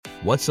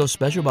What's so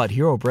special about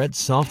Hero Bread's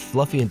soft,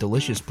 fluffy, and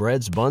delicious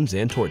breads, buns,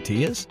 and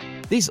tortillas?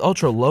 These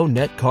ultra-low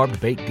net-carb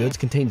baked goods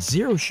contain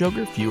zero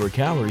sugar, fewer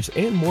calories,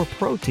 and more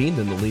protein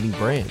than the leading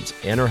brands,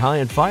 and are high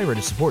in fiber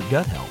to support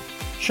gut health.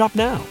 Shop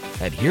now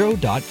at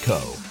hero.co.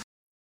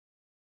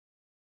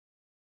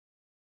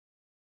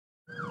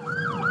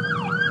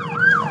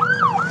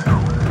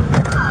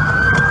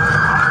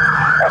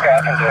 Okay,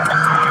 I can do it.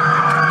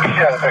 You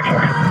should have a picture.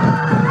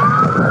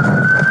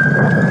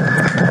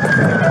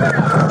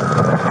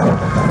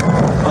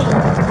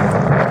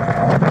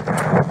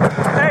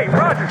 Hey,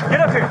 Roger, get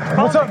up here.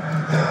 What's up?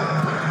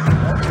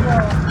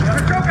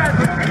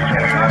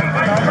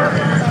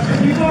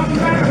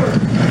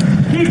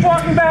 Keep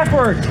walking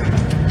backwards.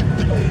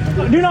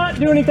 Do not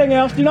do anything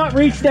else. Do not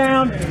reach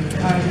down.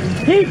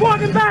 Keep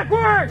walking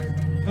backwards.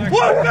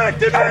 Walk back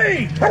to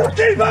me.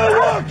 Keep on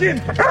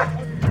walking.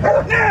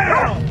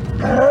 Now.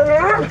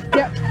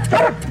 Yep.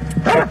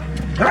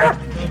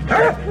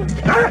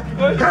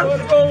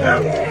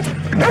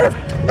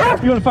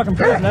 You going to fucking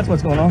prison, that's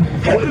what's going on.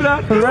 What did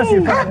I do? For the rest of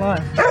your fucking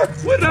life.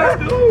 What did I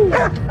do?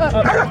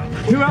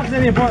 Who else is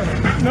in the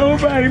apartment?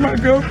 Nobody, my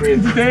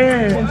girlfriend's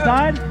dead.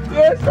 Inside?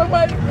 Yeah,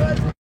 somebody.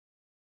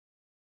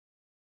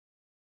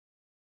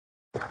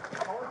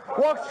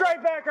 Walk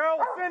straight back or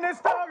I'll send this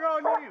dog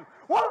on you.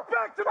 Walk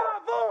back to my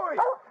voice.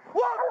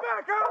 Walk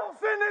back or I'll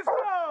send this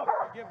dog.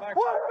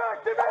 Walk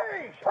back to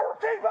me.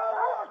 Keep on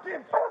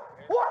walking.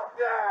 Walk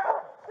down.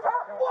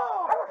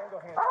 Walk.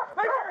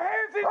 Make your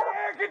hands in the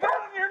air. Get down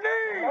on your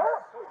knees.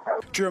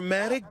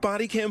 Dramatic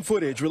body cam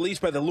footage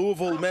released by the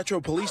Louisville Metro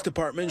Police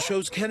Department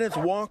shows Kenneth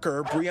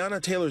Walker, Breonna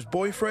Taylor's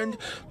boyfriend,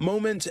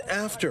 moments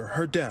after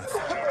her death.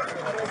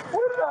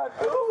 What did I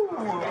do?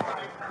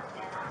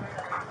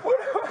 What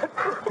did I do?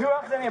 Who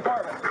else is in the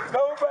apartment?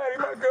 Nobody.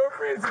 My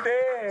girlfriend's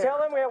dead. Tell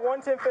them we have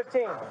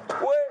 11015.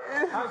 What?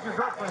 How's your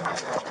girlfriend?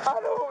 I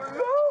don't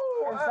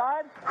know.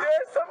 Inside?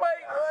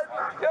 Somebody.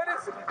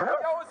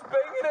 I was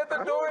banging at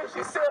the door and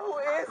she said, "Who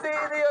is it?"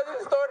 And the other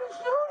started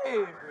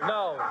shooting.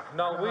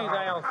 No, we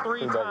down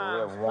 3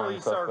 times.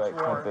 Police search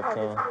warrant.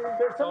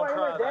 There's somebody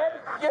who dead?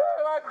 Yeah,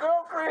 my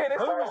girlfriend.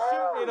 Who was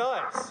shooting at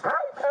us?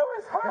 It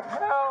was her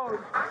house.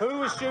 Who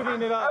was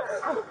shooting at us?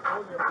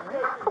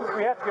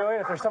 We have to go in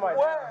if there's somebody.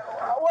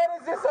 What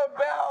is this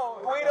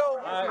about? We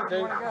don't.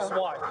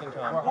 SWAT can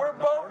come. We're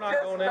both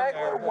just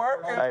regular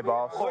workers. Hey,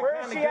 boss. Where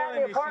is she at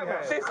in the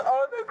apartment? She's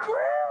on the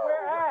ground.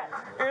 Where at?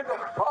 In the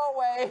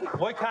hallway.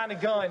 What kind of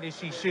gun did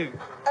she shoot?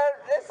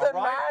 It's a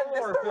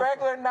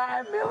regular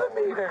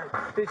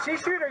 9mm. Did she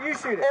shoot or you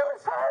shoot it? It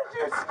was her.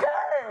 You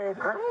scared.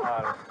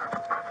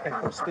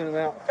 I'm spinning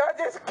out. I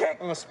just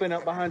kicked. I'm gonna spin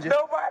up behind you.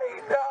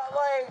 Nobody,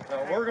 No,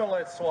 we're gonna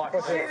let SWAT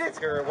take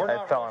care of it.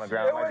 It fell on the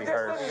ground. It might be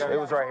hers. It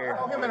was right here.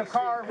 Him in a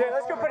car. Yeah,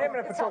 let's go put him in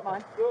a patrol car.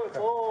 You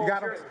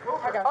got him?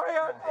 I got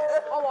him.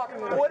 I'll walk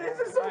him in. What is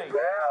this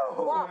about?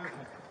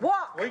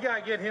 Walk. We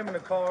gotta get him in the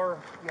car.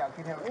 Yeah,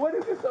 get him. What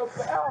is this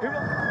about?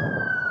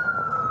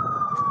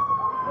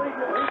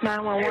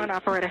 911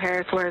 operator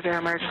Harris, where is their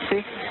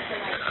emergency?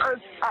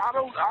 I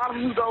don't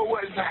know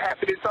what's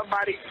happening.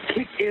 Somebody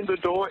kicked in the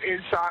door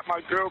inside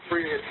my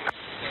girlfriend.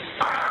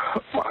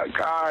 Oh my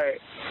God.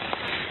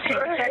 Can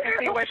you check and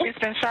see where she's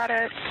been shot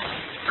at?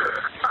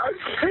 I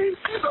can't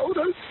get on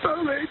the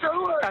stomach.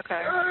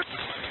 Okay.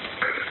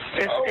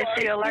 Is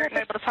she alert and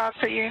able to talk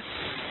to you?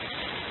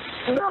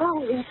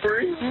 No,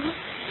 breathing.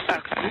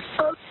 Okay.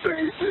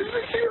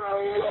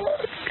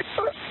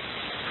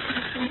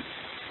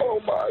 Oh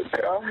my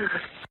God.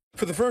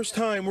 For the first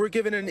time, we're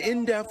given an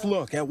in-depth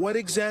look at what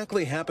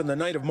exactly happened the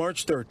night of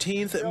March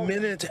 13th,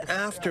 minutes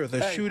after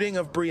the shooting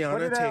of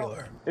Breonna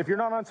Taylor. If you're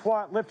not on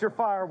SWAT, lift your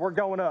fire. We're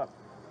going up.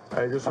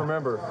 Hey, just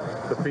remember,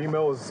 the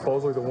female is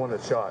supposedly the one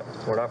that shot.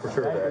 We're not for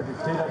sure of that.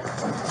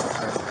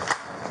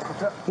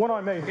 One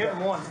on me. Get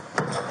him one.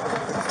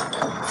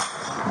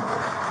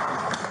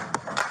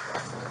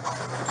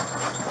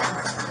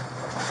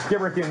 Get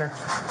Ricky in there.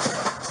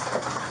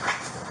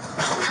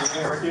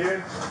 Ricky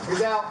in.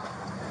 He's out.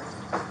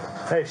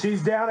 Hey,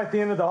 she's down at the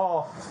end of the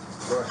hall.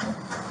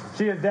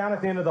 She is down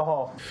at the end of the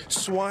hall.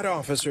 SWAT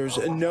officers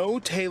know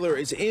Taylor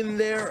is in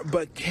there,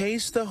 but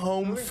case the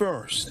home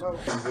first.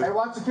 Hey,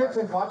 watch the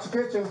kitchen. Watch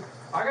the kitchen.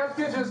 I got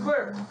the kitchen. It's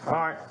clear. All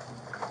right.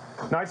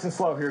 Nice and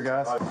slow here,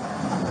 guys.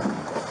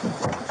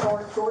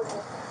 Short.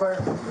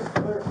 Clear.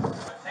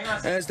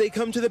 As they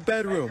come to the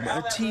bedroom,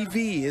 a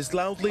TV is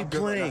loudly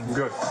playing.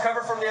 Good.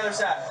 Cover from the other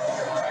side.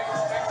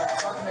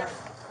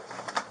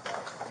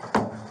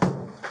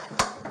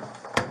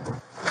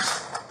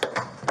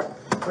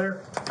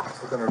 Clear.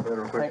 Look under the bed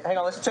real quick. Hang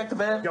on, let's check the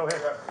bed. Go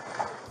ahead.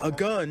 A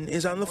gun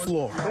is on the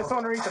floor. This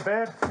underneath the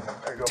bed.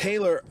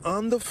 Taylor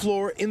on the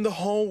floor in the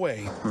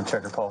hallway. I'm gonna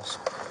check her pulse.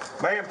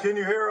 Ma'am, can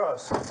you hear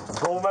us?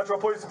 Louisville Metro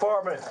Police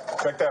Department.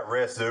 Check that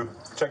wrist, dude.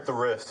 Check the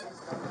wrist.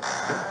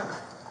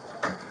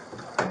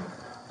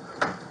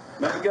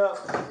 Medic up.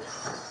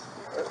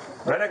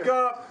 Medic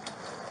up.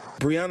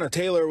 Breonna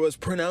Taylor was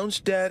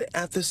pronounced dead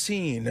at the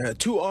scene.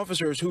 Two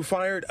officers who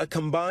fired a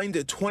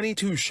combined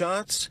 22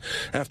 shots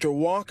after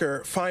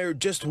Walker fired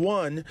just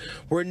one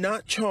were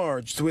not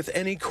charged with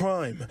any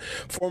crime.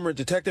 Former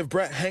Detective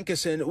Brett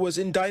Hankison was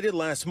indicted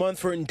last month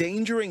for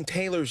endangering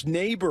Taylor's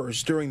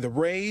neighbors during the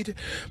raid,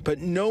 but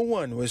no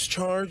one was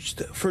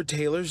charged for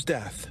Taylor's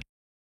death.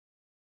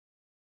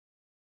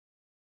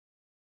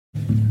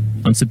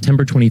 On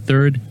September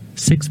 23rd,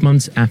 6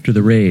 months after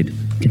the raid,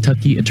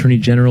 Kentucky Attorney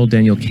General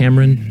Daniel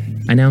Cameron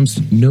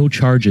announced no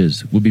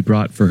charges would be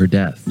brought for her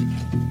death.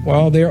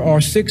 While there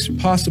are 6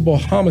 possible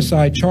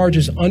homicide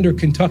charges under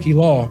Kentucky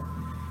law,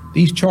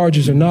 these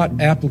charges are not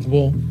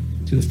applicable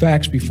to the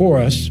facts before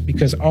us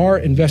because our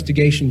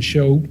investigation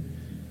showed,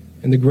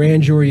 and the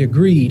grand jury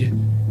agreed,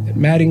 that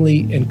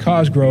Mattingly and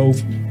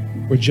Cosgrove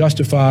were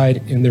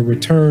justified in the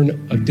return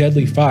of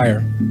deadly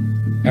fire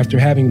after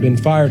having been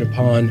fired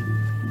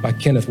upon by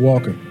Kenneth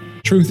Walker.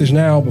 Truth is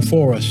now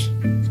before us.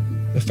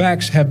 The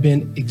facts have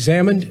been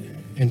examined,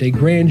 and a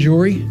grand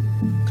jury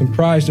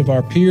comprised of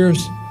our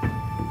peers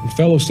and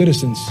fellow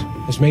citizens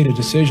has made a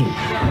decision.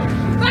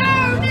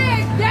 Burn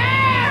it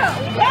down!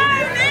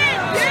 Burn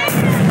it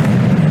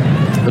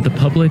down! But the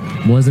public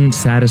wasn't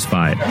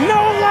satisfied. No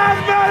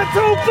lives matter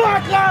till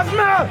Black Lives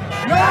Matter!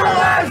 No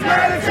lives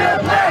matter till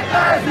Black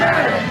Lives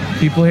Matter!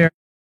 People here.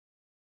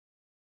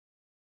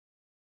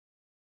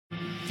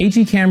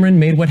 A.G. Cameron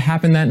made what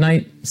happened that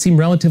night seem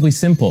relatively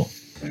simple.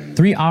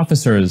 3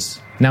 officers,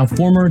 now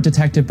former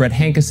Detective Brett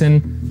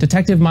Hankison,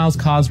 Detective Miles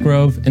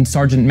Cosgrove, and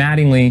Sergeant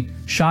Mattingly,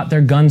 shot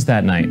their guns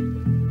that night.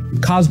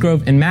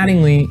 Cosgrove and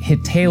Mattingly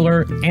hit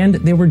Taylor, and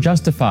they were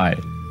justified,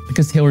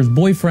 because Taylor's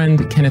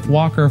boyfriend, Kenneth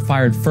Walker,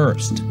 fired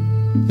first.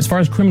 As far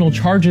as criminal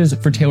charges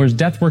for Taylor's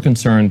death were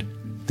concerned,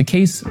 the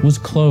case was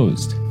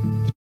closed.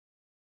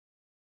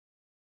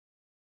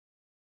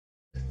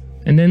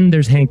 And then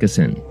there's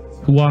Hankison,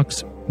 who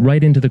walks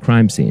right into the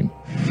crime scene.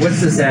 What's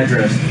this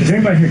address? Is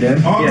anybody here dead?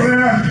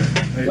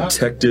 Yeah.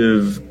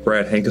 Detective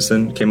Brad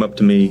Hankison came up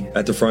to me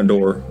at the front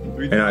door,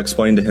 and I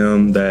explained to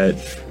him that,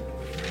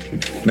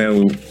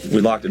 man, we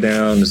locked it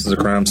down. This is a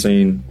crime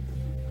scene.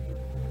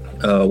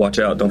 Watch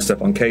out, don't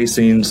step on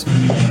casings.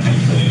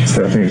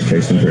 So I think it's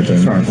casings right there.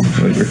 Like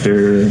right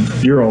there.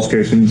 Your all's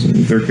casings and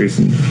their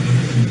casings.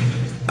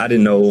 I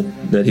didn't know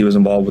that he was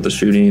involved with the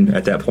shooting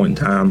at that point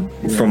in time.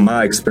 From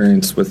my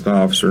experience with my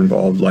officer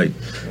involved, like,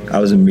 I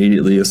was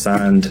immediately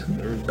assigned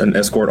an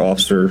escort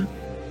officer.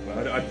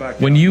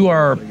 When you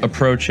are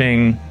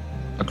approaching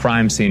a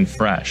crime scene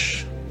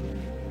fresh,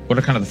 what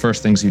are kind of the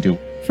first things you do?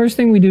 First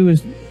thing we do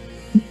is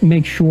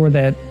make sure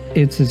that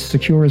it's as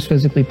secure as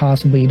physically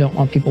possible. You don't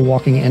want people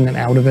walking in and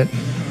out of it.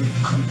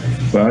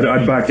 But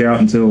I'd back out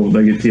until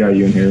they get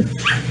TIU in here.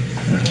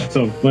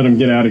 So let them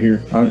get out of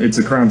here. It's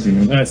a crime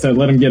scene. Man. I said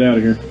let them get out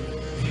of here.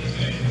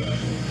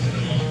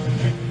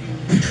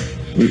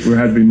 We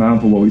have to be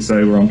mindful of what we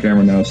say. We're on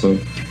camera now, so.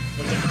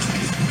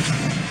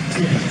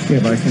 Yeah,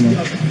 bye. Come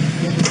on.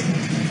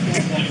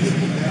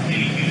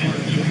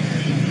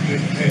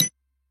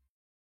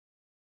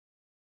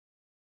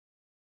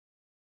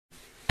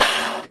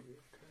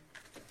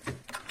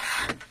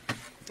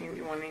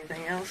 You want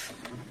anything else?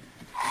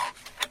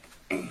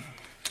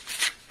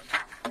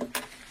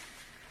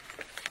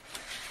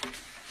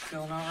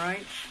 Feeling all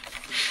right?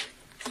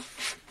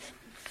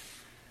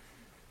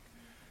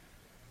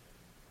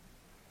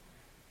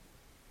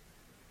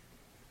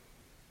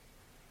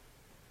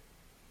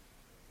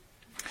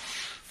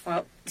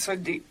 Well, so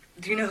do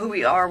you know who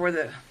we are? We're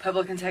the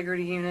Public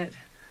Integrity Unit.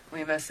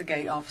 We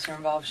investigate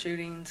officer-involved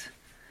shootings.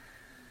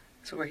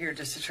 So we're here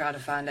just to try to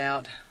find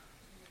out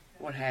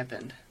what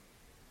happened.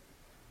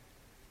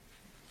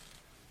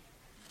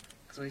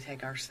 Because we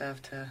take our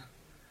stuff to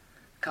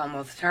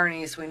Commonwealth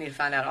attorneys, we need to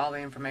find out all the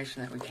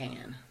information that we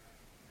can.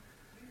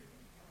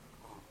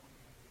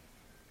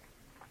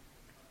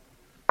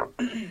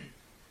 And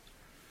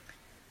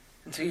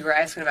so you were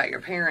asking about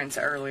your parents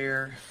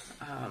earlier,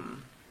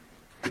 and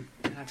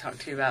I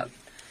talked to you about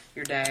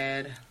your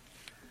dad.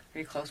 Are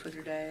you close with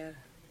your dad?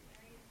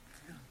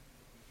 Yeah.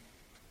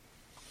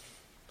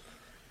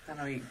 I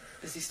know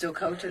does he still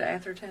coach at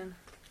Atherton?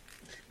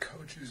 He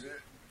coaches at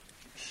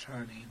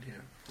Shawnee,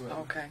 yeah. Well,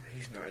 okay.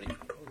 He's not even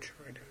coaching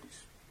right now.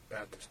 He's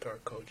about to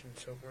start coaching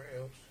somewhere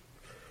else.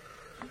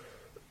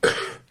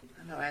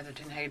 I know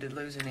Atherton hated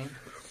losing him.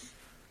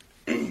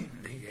 He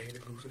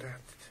hated losing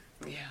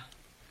Atherton. Yeah.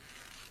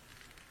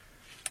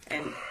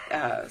 And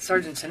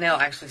Sergeant Sennell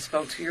actually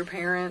spoke to your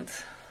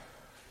parents.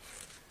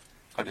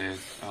 I did.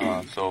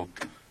 So,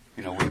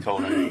 we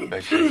told him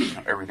basically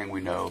everything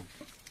we know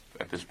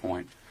at this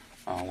point,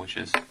 which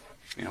is,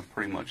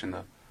 pretty much in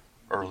the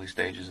early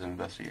stages of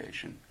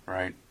investigation,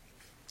 right?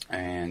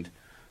 And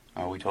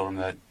we told him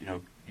that,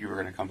 you were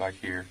going to come back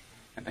here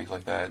and things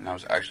like that. And I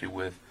was actually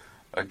with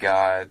a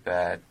guy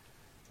that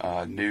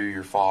knew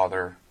your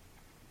father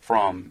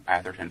from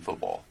Atherton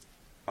football.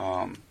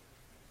 And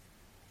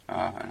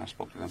I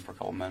spoke to them for a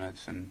couple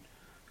minutes and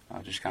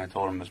just kind of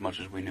told him as much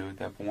as we knew at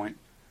that point.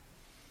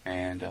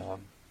 And that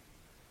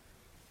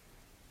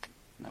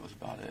was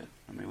about it.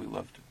 I mean, we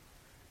left,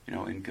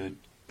 in good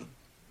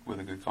with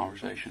a good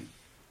conversation.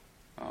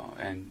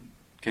 And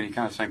Kenny,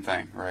 kind of same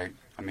thing, right?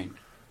 I mean,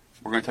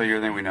 we're going to tell you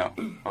everything we know,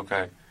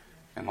 okay?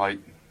 And like,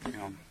 you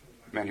know,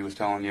 Mandy was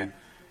telling you,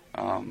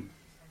 you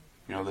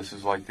know, this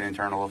is like the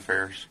internal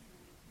affairs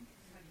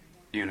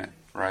unit,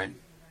 right?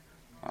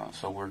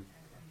 So we're, you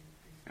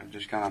know,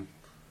 just kind of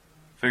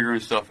figuring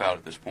stuff out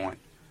at this point.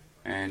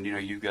 And, you know,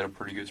 you've got a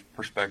pretty good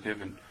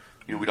perspective, and,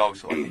 you know, we'd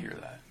obviously like to hear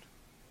that,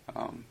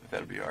 if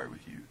that would be all right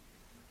with you.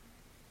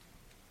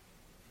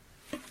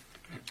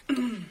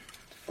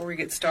 Before we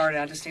get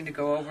started, I just need to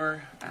go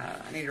over,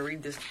 I need to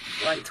read this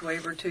rights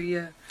waiver to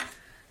you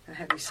and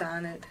have you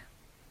sign it.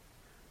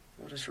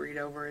 We'll just read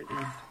over it,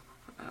 and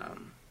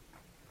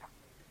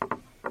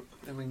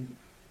then we can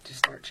just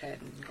start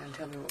chatting and kind of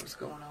tell me what was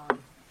going on.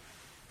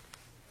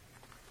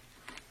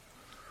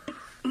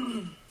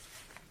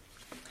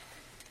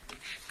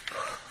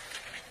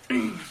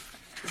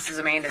 This is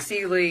Amanda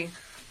Seeley,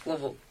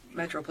 Louisville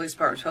Metro Police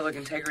Department's Public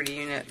Integrity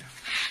Unit.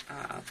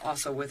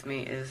 Also with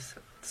me is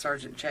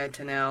Sergeant Chad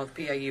Tennell,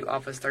 PIU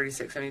Office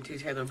 3672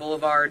 Taylor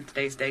Boulevard.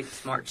 Today's date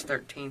is March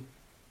 13th,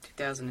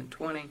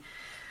 2020.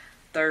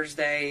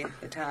 Thursday,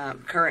 the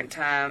current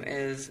time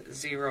is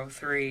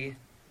 03:53.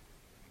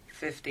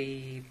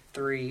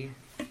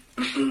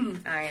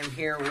 I am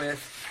here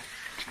with,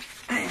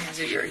 is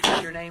it your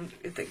name?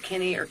 Is it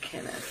Kenny or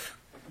Kenneth?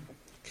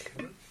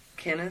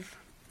 Kenneth?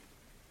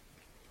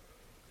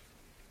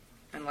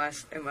 And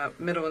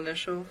middle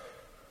initial?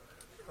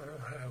 I don't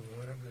have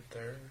one. I'm the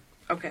third.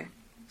 Okay.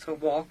 So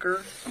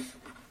Walker?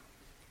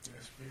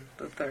 Yes, ma'am.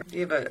 The third. Do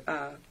you have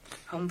a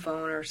home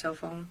phone or cell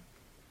phone?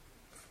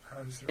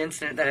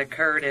 Incident that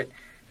occurred at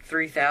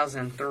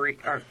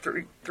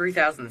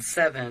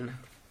 3007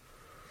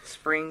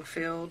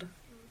 Springfield.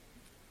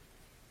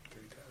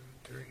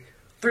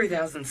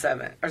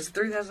 3007. Or is it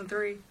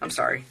 3003? I'm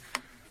sorry.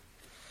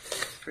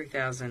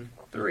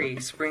 3003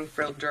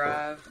 Springfield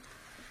Drive.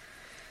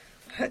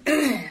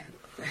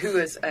 Who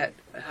is at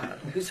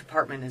whose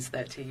apartment is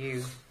that to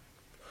you?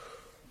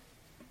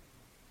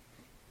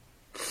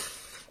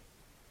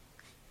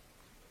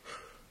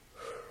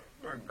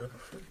 My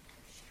girlfriend.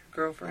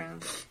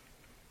 Girlfriend?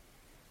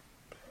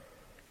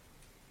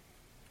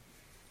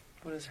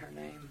 What is her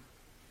name?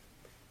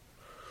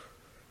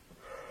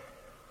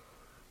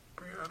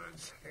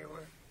 Breonna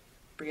Taylor.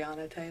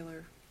 Breonna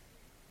Taylor?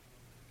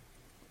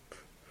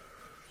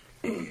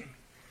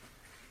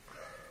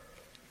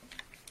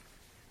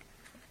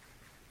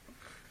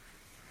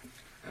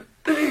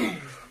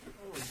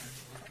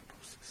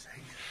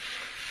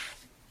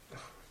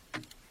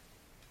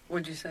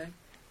 What'd you say?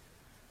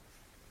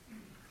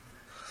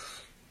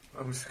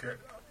 I'm scared.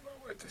 I don't know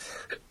what to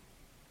say.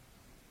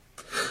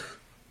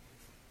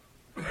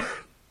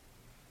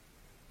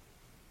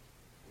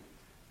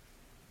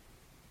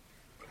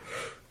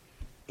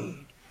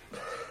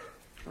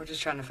 We're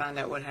just trying to find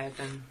out what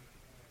happened.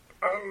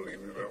 I don't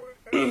even know what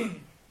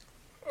happened.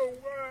 Oh,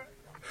 why?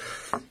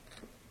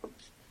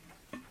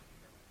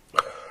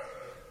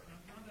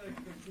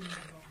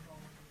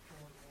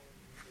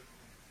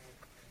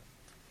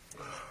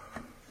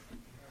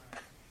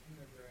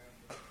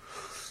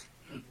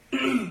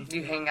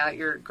 You hang out at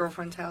your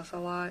girlfriend's house a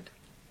lot?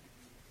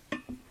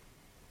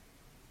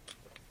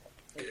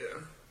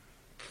 Yeah.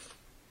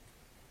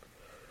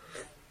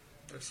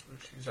 That's when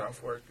she's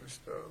off work and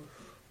stuff.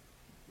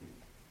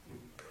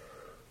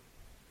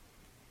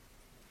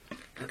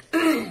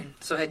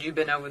 So had you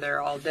been over there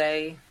all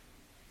day?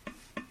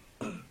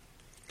 I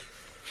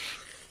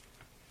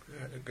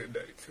had a good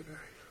day today.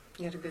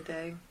 You had a good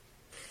day?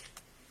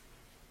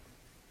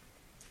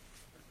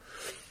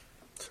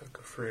 Took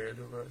a friend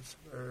to run some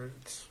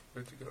errands.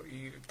 Went to go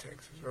eat at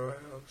Texas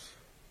Roadhouse.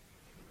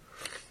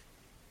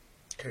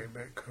 Came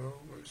back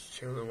home, was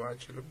chilling,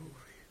 watching a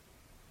movie.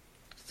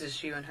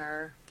 Just you and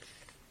her?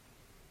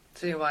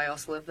 So anybody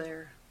else live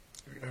there?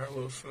 And her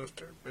little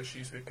sister, but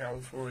she's in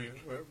California.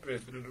 So I'm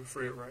visiting a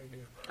friend right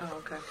now. Oh,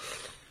 okay.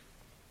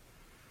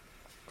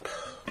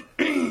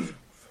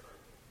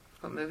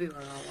 What movie were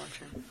y'all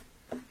watching?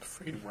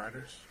 Freedom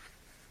Riders.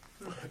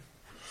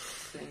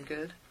 Any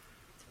good?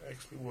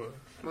 Actually was.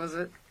 Was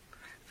it? I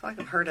feel like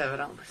I've heard of it. I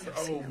don't think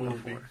I've seen it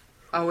movie. before.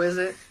 Oh, is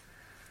it?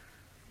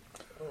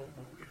 Old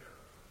movie.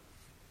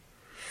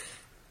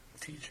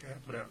 Teacher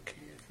helping out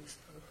kids and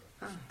stuff.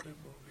 Oh. It's a good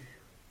movie.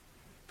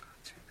 I'll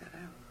check that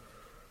out.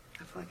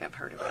 I feel like I've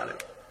heard about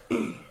it.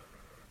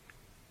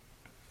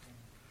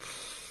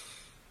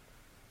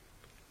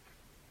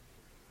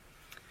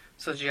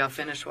 So did y'all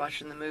finish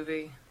watching the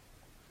movie?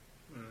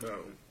 No.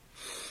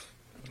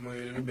 I'm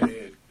laying in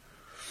bed.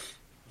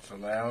 It's a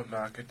loud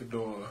knock at the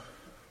door.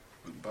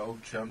 We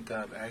both jumped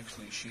up.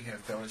 Actually, she had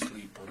fell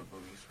asleep on the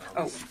movie.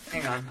 So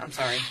hang on. I'm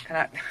sorry.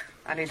 I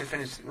need to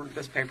finish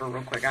this paper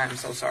real quick. I'm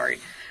so sorry.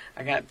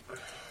 I got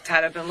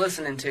tied up in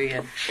listening to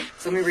you.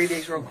 So let me read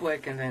these real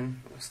quick, and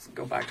then let's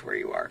go back to where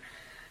you are.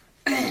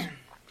 You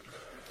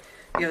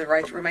have the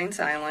right to remain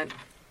silent.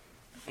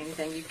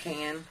 Anything you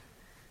say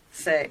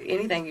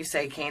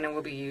can and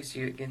will be used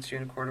against you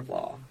in a court of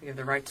law. You have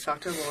the right to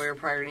talk to a lawyer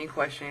prior to any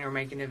questioning or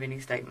making of any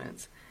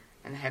statements.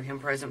 and have him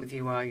present with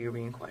you while you're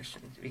being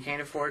questioned. If you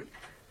can't afford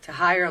to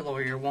hire a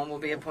lawyer, one will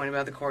be appointed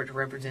by the court to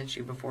represent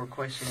you before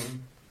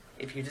questioning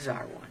if you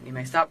desire one. You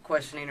may stop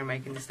questioning or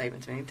making the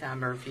statements any time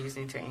by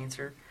refusing to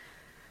answer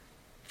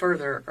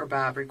further or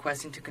by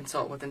requesting to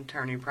consult with an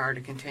attorney prior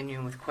to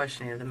continuing with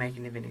questioning or the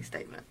making of any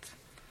statements.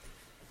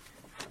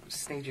 I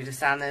just need you to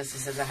sign this. It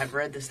says, I have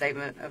read the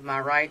statement of my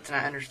rights and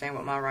I understand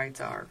what my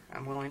rights are.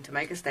 I'm willing to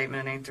make a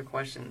statement and answer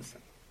questions.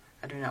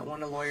 I do not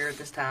want a lawyer at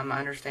this time. I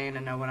understand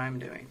and know what I'm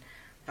doing.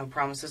 No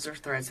promises or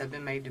threats have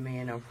been made to me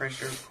and no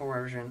pressure or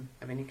coercion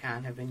of any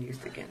kind have been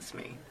used against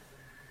me.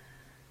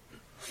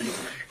 There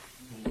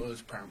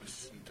was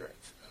promises and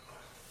threats, though.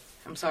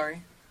 I'm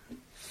sorry?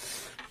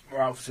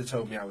 My officer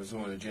told me I was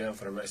going to jail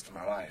for the rest of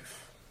my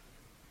life.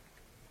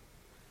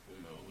 I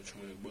don't know which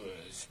one it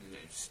was. And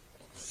they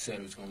said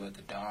it was going to let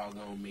the dog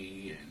on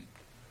me and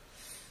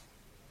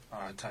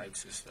all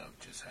types of stuff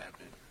just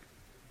happened.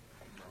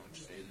 You know,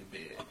 just in the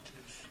bed.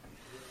 Just...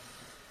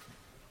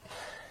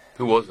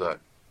 Who was that?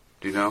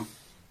 Do you know?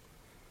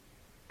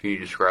 Can you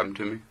describe him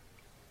to me?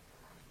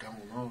 I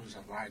don't know. There's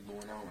a lot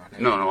going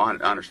on. No, I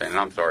understand. And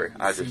I'm sorry.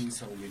 I've seen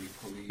so many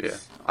police. Yeah,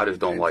 I just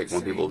don't like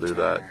when people do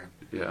that.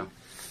 Yeah.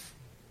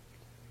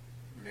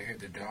 They had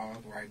the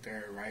dog right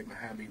there, right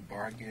behind me,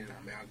 barking.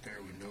 I'm out there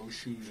with no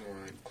shoes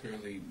on,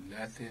 clearly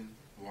nothing,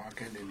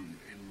 walking in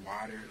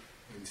water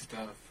and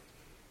stuff,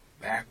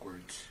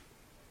 backwards.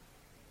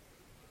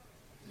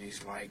 And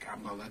he's like,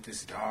 I'm going to let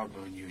this dog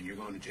on you, and you're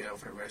going to jail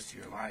for the rest of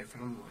your life.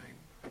 And I'm like,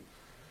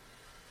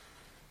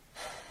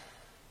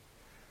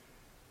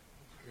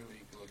 clearly,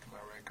 you can look at my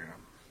record, I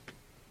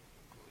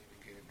don't even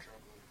get in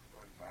trouble,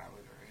 not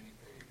violent or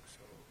anything,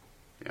 so.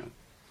 Yeah.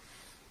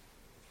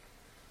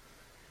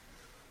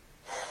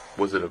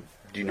 Was it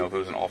do you know if it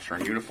was an officer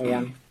in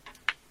uniform?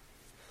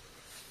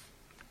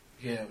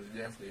 Yeah, it was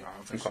definitely an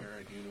officer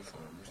in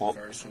uniform. It was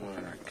the first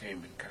one I came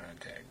in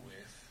contact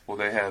with. Well,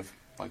 they have,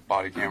 like,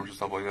 body cameras and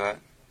stuff like that.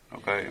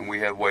 Okay, and we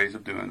have ways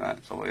of doing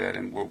that, stuff like that,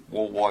 and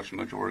we'll watch the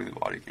majority of the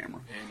body camera.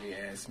 And he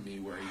asked me,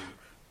 were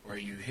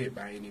you hit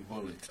by any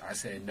bullets? I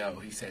said no.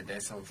 He said,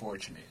 that's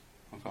unfortunate.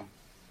 Okay.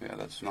 Yeah,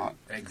 that's not...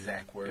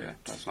 Exact words. Yeah,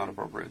 that's not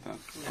appropriate then.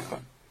 No.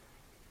 Okay.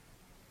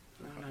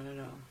 No, not at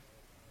all.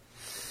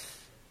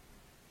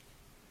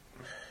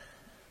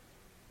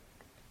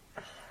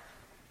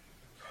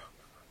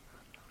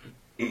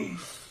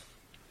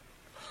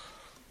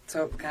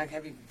 So can I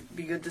have you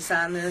be good to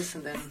sign this,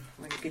 and then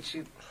we can get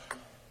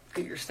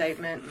your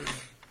statement, and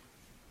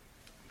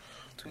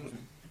we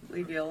can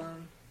leave you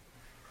alone.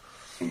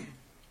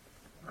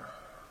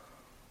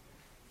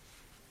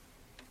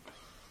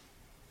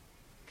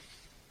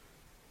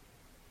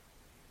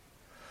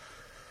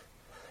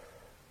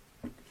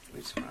 We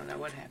just want to know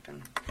what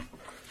happened.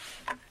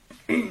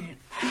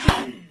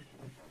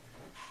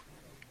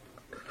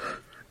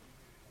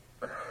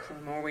 So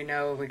the more we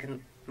know,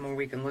 the more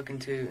we can look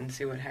into and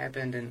see what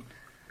happened. And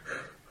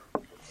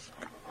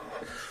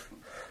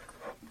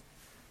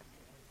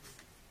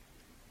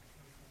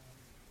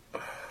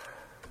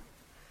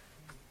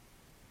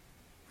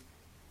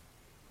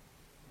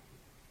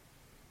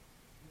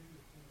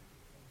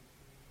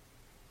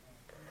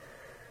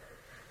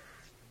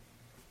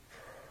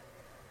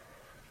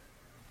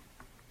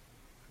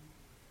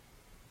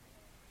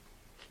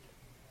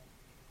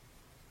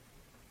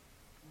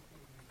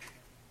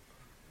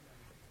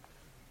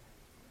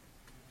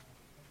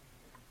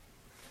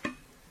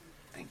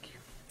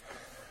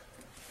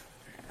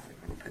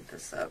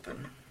this up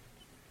and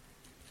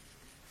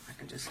I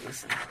can just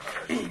listen.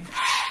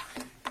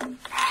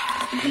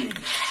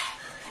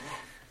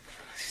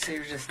 So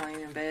you're just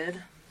laying in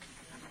bed?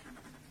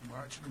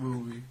 Watching a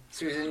movie.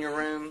 So you're in your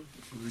room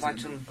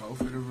watching? In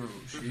both of the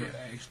rooms. She had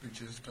actually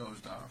just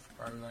dozed off,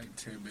 probably like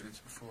 10 minutes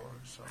before.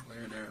 So I'm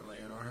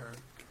laying on her,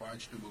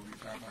 watching the movie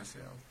by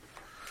myself.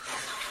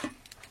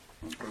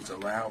 It was a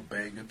loud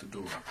bang at the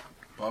door.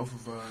 Both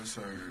of us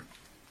are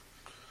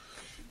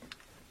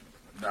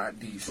not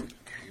decent.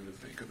 Can't even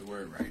think of the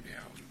word right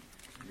now.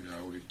 You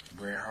know,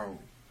 we're at home.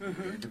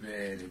 Mm-hmm. We're in the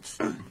bed. It's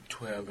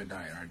 12 at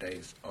night. Our day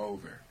is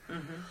over.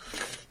 Mm-hmm.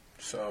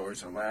 So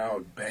it's a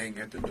loud bang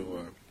at the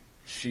door.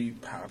 She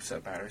pops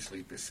up out of her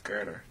sleep and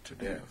scared her to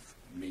death.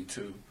 Me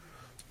too.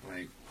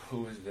 Like,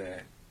 who is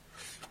that?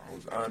 I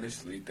was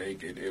honestly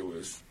thinking it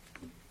was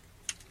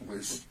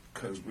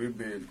because we've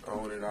been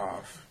on and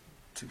off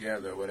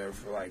together, whatever,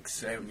 for like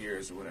 7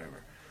 years or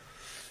whatever.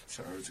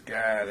 So it was a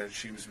guy that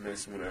she was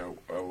messing with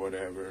or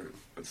whatever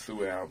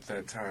throughout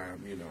that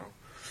time, you know.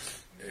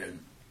 And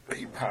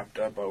he popped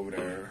up over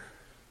there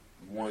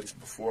once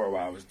before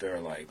while I was there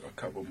like a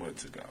couple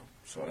months ago.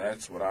 So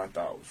that's what I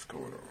thought was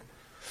going on.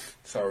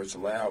 So it's a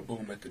loud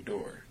boom at the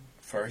door.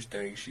 First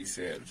thing she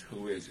said was,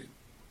 "Who is it?"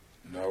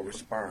 No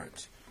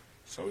response.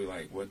 So we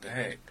like, what the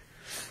heck?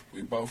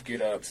 We both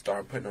get up,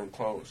 start putting on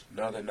clothes.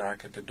 Another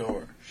knock at the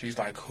door. She's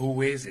like,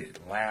 "Who is it?"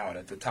 Loud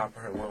at the top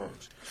of her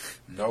lungs.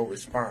 No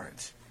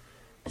response.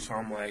 So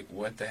I'm like,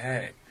 what the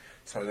heck?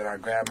 So then I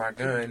grab my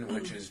gun,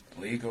 which is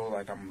legal.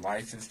 Like, I'm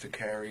licensed to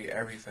carry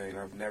everything.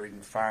 I've never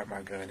even fired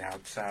my gun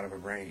outside of a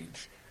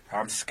range.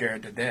 I'm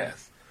scared to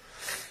death.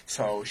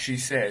 So she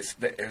says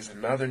that there's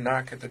another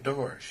knock at the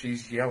door.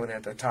 She's yelling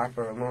at the top of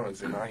her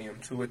lungs, and I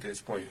am too at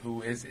this point.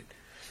 Who is it?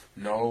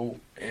 No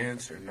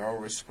answer, no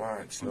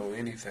response, no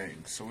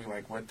anything. So we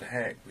like, what the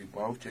heck? We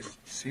both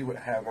just see what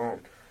I have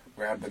on.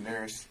 Grab the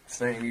nearest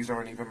thing. These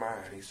aren't even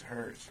mine. These are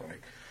hers.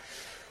 Like,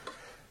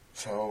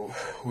 so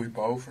we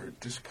both are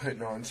just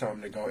putting on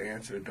something to go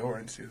answer the door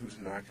and see who's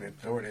knocking at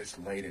the door. That's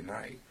late at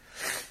night.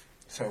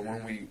 So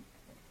when we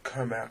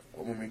come out,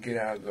 when we get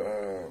out of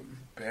the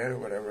bed or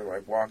whatever,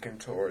 like walking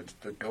towards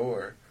the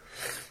door,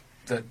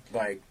 the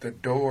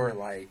door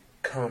like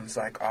comes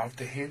like off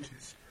the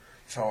hinges.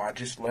 So I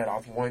just let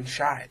off one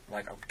shot.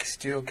 Like, I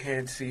still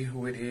can't see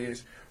who it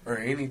is or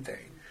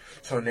anything.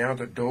 So now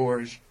the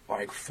door's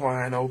like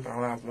flying open. I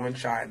let off one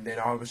shot, and then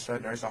all of a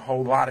sudden there's a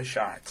whole lot of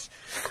shots.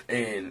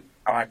 And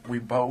like we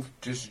both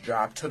just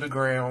dropped to the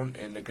ground,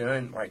 and the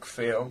gun like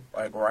fell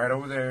like right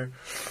over there.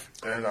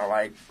 And I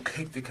like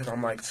kicked it because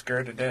I'm like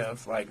scared to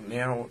death. Like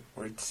now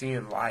we're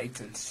seeing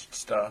lights and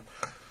stuff.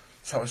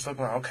 So it's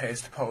looking like, okay,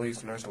 it's the police,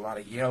 and there's a lot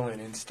of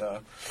yelling and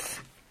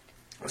stuff.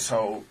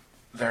 So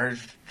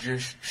there's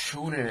just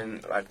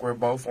shooting, like we're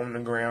both on the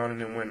ground,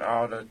 and then when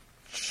all the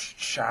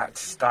shots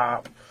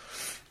stop,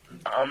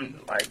 I'm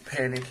like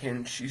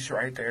panicking. She's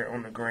right there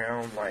on the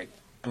ground, like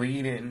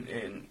bleeding,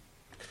 and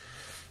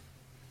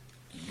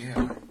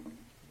yeah.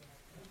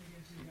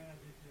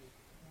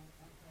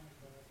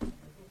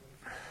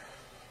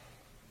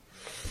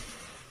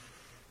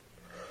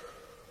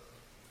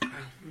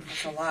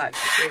 That's a lot.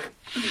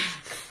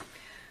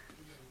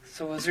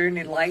 So was there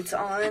any lights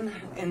on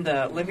in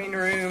the living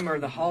room or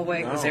the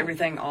hallway? No. Was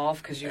everything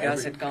off because you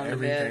guys had gone to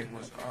bed? Everything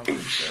was off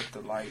except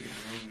the light in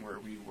the room where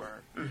we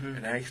were. Mm-hmm.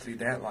 And actually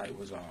that light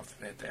was off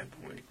at that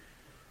point.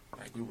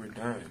 Like we were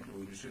done.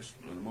 We was just,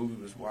 the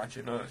movie was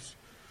watching us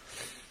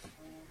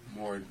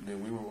more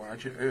than we were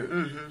watching it.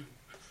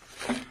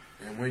 Mm-hmm.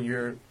 And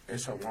when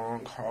it's a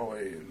long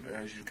hallway, and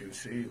as you can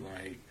see,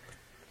 like,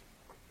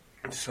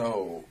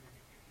 so,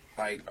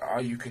 like, all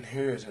you can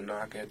hear is a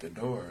knock at the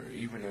door.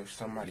 Even if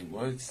somebody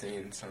was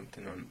saying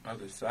something on the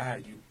other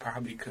side, you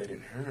probably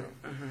couldn't hear them.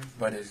 Mm-hmm.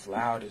 But as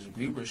loud as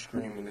we were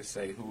screaming to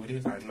say who it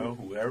is, I know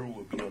whoever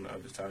would be on the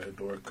other side of the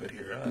door could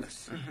hear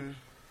us. Mm-hmm.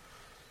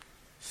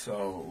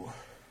 So,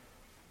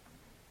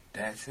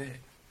 that's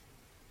it.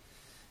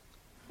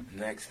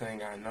 Next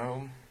thing I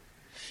know,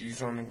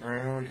 she's on the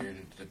ground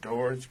and the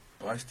door's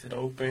busted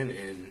open,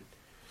 and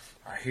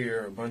I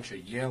hear a bunch of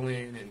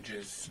yelling, and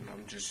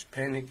I'm just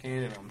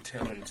panicking, and I'm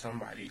telling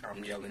somebody,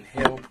 I'm yelling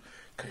help,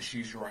 because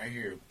she's right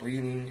here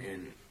bleeding,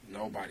 and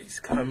nobody's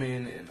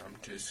coming, and I'm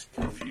just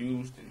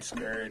confused and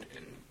scared,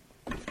 and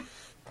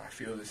I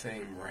feel the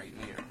same right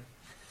now.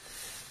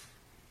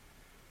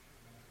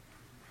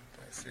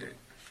 That's it.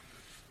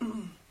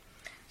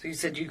 So you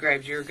said you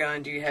grabbed your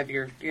gun. Do you have a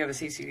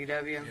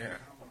CCDW? Yeah.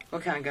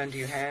 What kind of gun do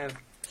you have?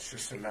 It's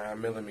just a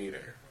 9mm.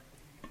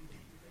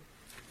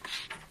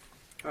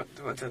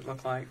 What's it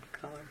look like?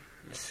 Color?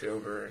 It's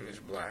silver and it's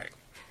black.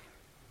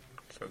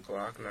 It's a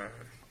Glock 9.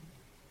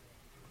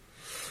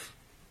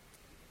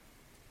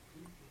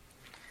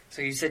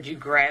 So you said you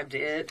grabbed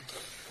it.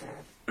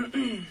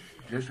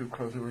 Just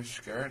because we were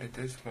scared at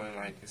this point,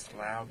 like it's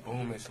loud,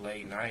 boom, it's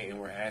late night, and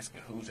we're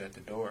asking who's at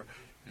the door.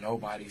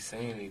 Nobody's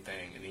saying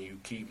anything, and then you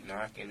keep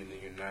knocking, and then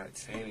you're not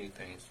saying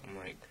anything. So I'm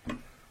like,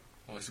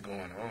 what's going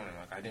on?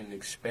 Like, I didn't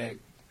expect.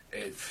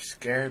 It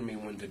scared me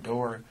when the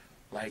door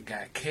like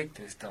got kicked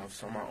and stuff.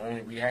 So my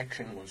only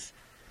reaction was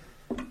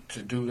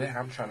to do that.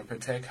 I'm trying to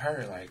protect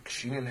her. Like,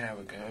 she didn't have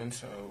a gun,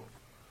 so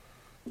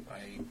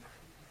like.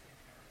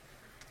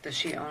 Does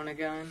she own a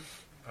gun?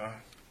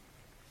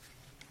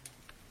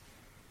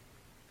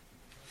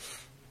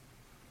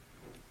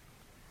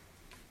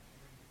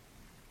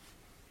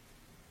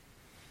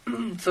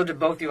 So did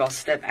both of you all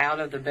step out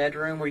of the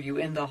bedroom? Were you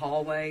in the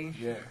hallway?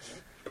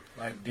 Yes.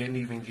 Like, didn't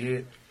even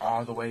get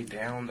all the way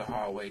down the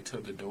hallway to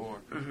the door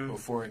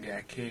before it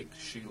got kicked.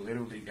 She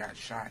literally got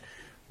shot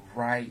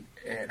right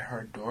at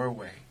her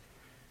doorway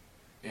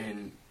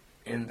in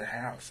the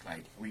house.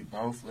 Like, we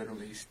both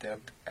literally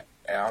stepped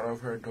out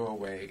of her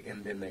doorway,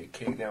 and then they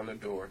kicked down the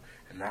door,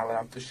 and I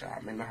left the shop.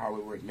 I'm in the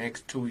hallway. We're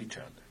next to each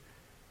other.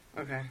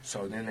 Okay.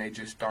 So then they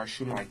just start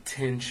shooting like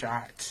 10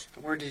 shots.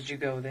 Where did you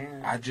go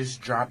then? I just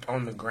dropped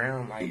on the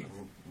ground, like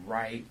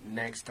right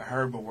next to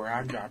her, but where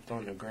I dropped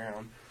on the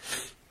ground,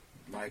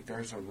 like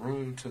there's a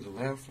room to the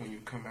left when you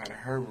come out of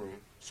her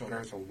room. So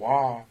there's a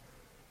wall,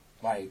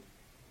 like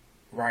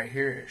right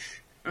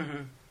here-ish.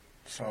 Mm-hmm.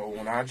 So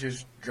when I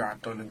just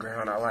dropped on the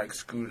ground, I like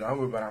scooted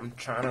over, but I'm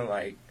trying to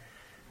like,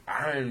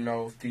 I don't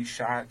know if these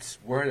shots,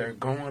 where they're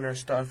going or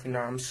stuff, you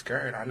know, I'm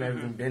scared. I've never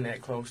even been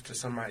that close to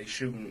somebody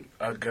shooting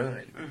a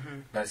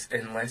gun, but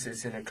unless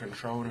it's in a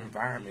controlled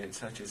environment,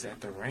 such as at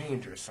the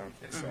range or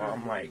something. So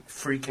I'm like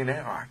freaking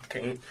out. I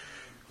can't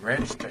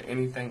register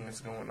anything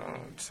that's going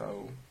on.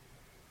 So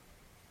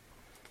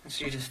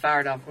you just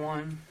fired off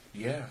one?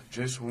 Yeah,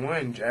 just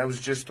one. That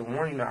was just the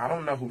one. You know, I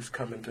don't know who's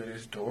coming through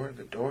this door.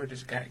 The door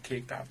just got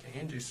kicked off the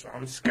hinges, so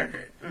I'm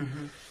scared.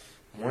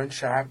 One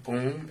shot,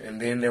 boom, and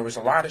then there was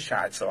a lot of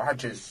shots, so I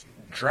just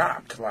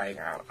dropped. Like,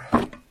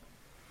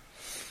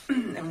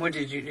 And what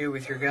did you do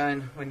with your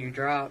gun when you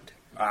dropped?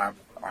 I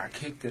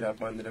kicked it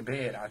up under the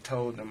bed. I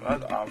told them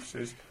other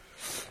officers,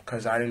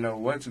 because I didn't know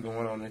what's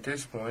going on at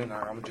this point.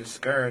 I'm just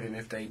scared, and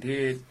if they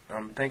did,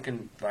 I'm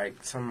thinking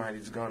like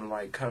somebody's gonna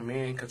like come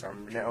in, because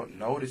I'm now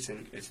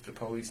noticing it's the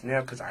police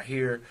now, because I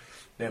hear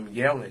them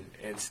yelling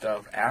and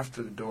stuff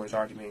after the door's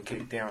already been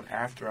kicked down,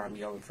 after I'm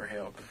yelling for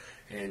help,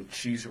 and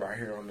she's right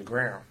here on the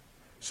ground.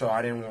 So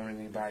I didn't want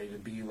anybody to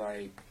be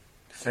like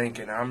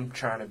thinking I'm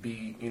trying to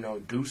be,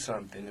 do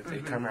something if they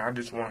come out. I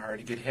just want her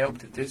to get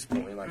help at this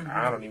point. Like,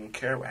 I don't even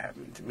care what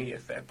happened to me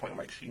at that point.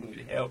 Like, she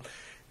needed help.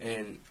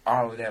 And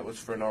all of that was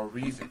for no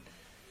reason.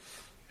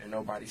 And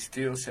nobody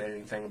still said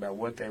anything about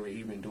what they were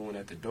even doing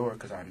at the door,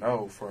 because I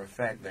know for a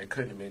fact they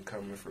couldn't have been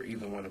coming for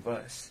either one of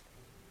us.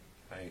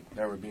 Like,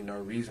 there would be no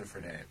reason for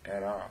that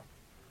at all.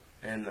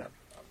 And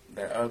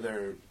the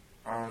other,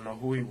 I don't know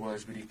who he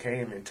was, but he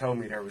came and told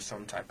me there was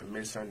some type of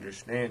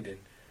misunderstanding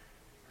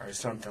or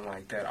something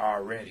like that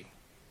already.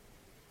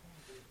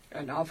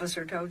 An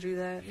officer told you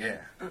that?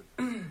 Yeah.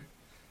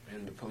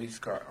 In the police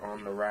car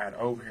on the ride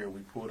over here,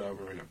 we pulled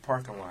over in a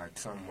parking lot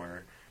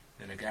somewhere,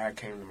 and a guy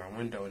came to my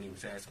window and he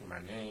was asking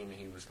my name, and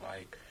he was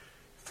like,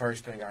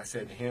 first thing I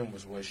said to him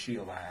was she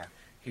alive?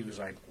 He was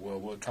like, well,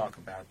 we'll talk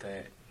about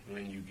that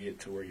when you get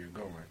to where you're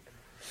going.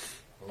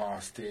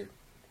 Lost it.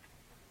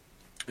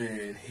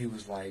 And he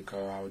was like,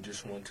 I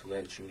just want to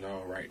let you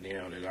know right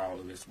now that all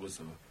of this was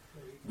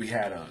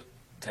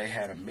they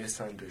had a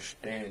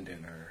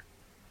misunderstanding or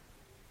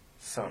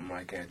something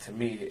like that. To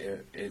me,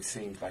 it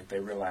seems like they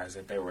realized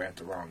that they were at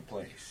the wrong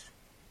place.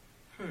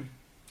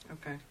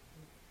 Okay.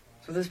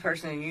 So this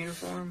person in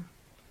uniform?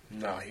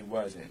 No, he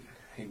wasn't.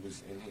 He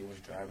was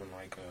driving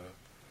like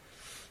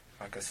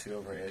a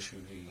silver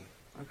SUV.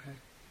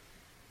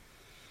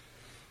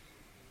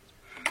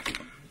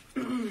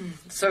 Okay.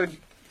 So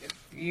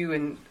you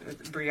and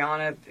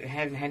Breonna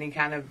haven't had any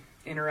kind of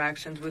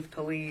interactions with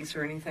police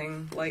or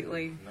anything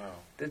lately?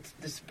 No.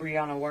 Does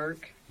Breonna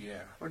work?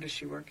 Yeah. Where does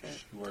she work at?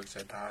 She works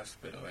at the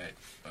hospital at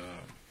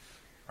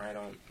right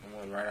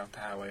off the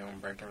highway on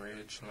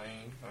Breckenridge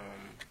Lane.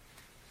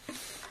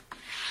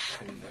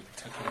 In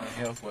Kentucky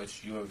Health,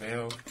 what's U of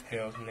L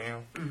Health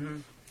now.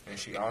 Mm-hmm. And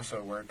she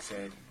also works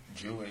at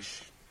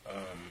Jewish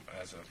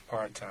as a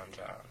part-time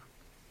job.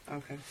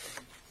 Okay.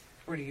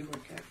 Where do you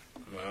work at?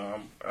 Well,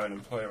 I'm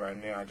unemployed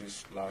right now. I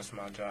just lost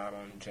my job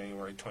on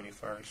January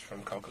 21st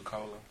from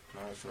Coca-Cola.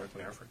 I was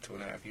working there for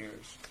 2.5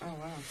 years. Oh,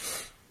 wow.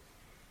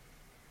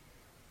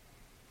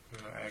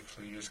 And I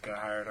actually just got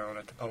hired on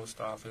at the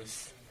post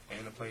office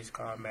in a place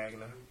called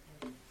Magna,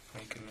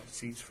 making the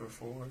seats for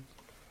Ford.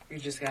 You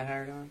just got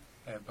hired on?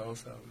 At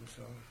both of them,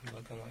 so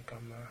looking like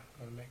I'm not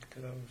going to make it to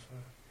those.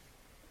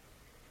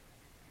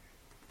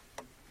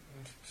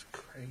 This is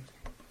crazy.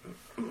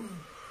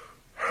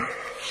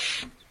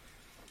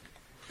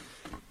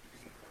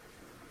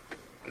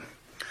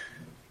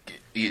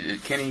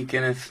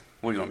 Kenneth,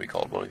 what do you want to be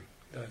called, buddy?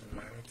 Doesn't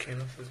matter.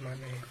 Kenneth is my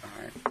name.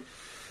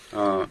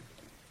 All right.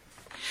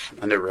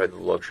 I never had the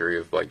luxury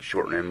of like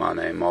shortening my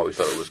name. I always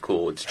thought it was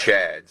cool. It's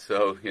Chad,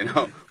 so what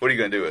are you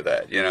going to do with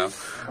that?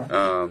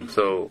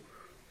 So,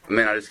 I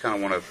mean, I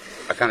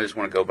kind of just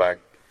want to go back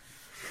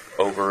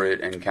over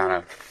it and kind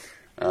of,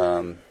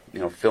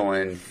 fill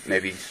in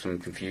maybe some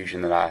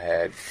confusion that I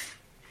had.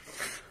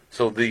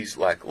 So these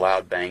like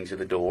loud bangs at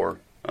the door,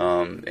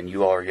 and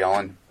you all are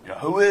yelling,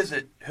 who is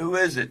it? Who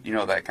is it?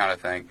 That kind of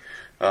thing.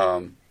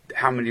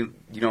 How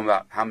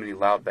many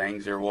loud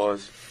bangs there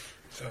was?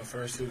 So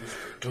first it was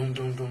doom,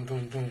 doom, doom,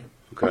 doom, doom.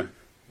 Okay.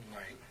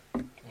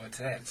 Like, what's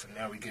that? So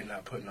now we're getting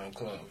up, putting on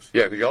clothes.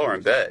 Yeah, because y'all are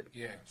in bed.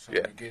 Yeah, so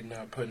we're getting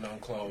up, putting on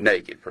clothes.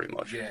 Naked, pretty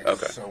much. Yeah.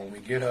 Okay. So when we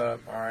get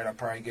up, all right, I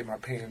probably get my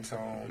pants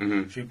on.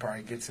 Mm-hmm. She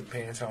probably gets some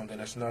pants on. Then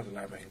it's another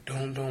loud bang.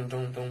 Doom, doom,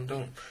 doom, doom,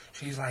 doom.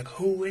 She's like,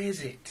 who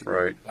is it?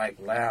 Right. Like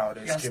loud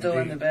as y'all can still be.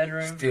 in the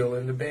bedroom? Still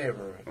in the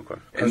bedroom.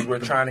 Okay. Because we're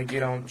trying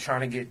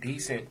to get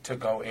decent to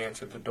go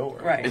answer the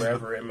door, right?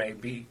 Wherever it may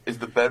be. Is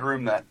the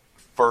bedroom that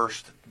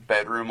first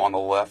bedroom on the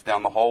left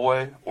down the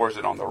hallway, or is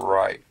it on the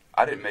right?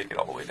 I didn't make it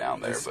all the way down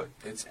there, but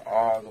it's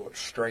all the way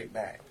straight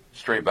back.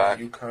 Straight back.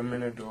 When you come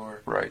in the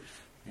door, right?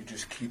 You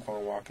just keep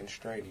on walking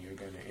straight, and you're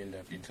going to end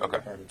up into the okay.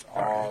 apartments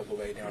all the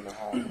way down the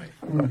hallway.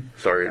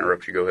 Sorry to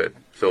interrupt you. Go ahead.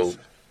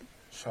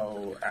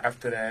 So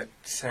after that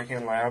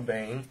second loud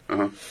bang,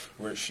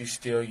 where she's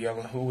still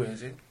yelling, "Who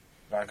is it?"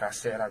 Like I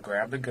said, I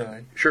grabbed the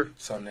gun. Sure.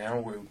 So now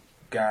we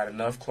got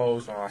enough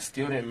clothes on. I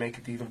still didn't make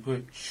it to even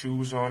put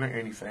shoes on or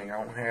anything.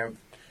 I don't have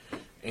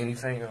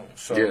anything on.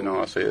 So yeah,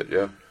 no, I see it.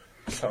 Yeah.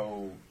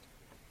 So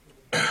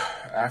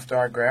after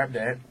I grabbed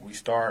that, we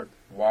start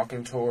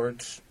walking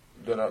towards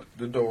the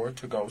door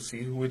to go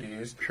see who it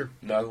is. Sure.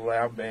 Another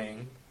loud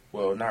bang.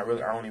 Well, not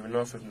really. I don't even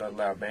know if it's another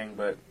loud bang,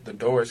 but the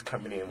door is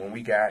coming in. When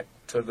we got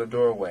to the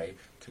doorway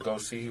to go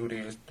see who it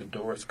is, the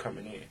door is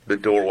coming in. The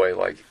doorway,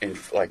 are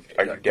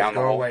you down the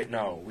doorway?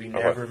 No, we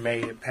never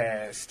made it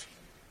past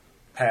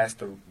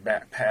the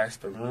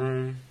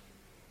room.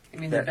 You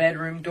mean the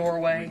bedroom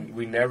doorway?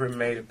 We never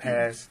made it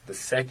past the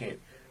second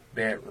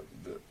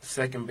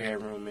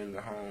bedroom in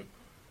the home,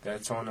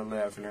 that's on the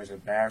left, and there's a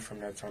bathroom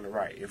that's on the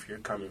right if you're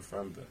coming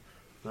from the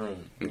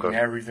room. Okay. We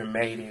never even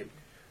made it,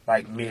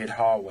 like,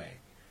 mid-hallway.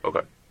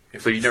 Okay.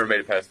 So you never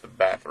made it past the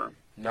bathroom?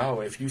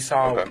 No, if you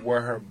saw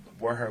where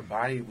her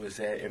body was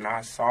at, and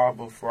I saw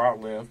before I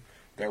left,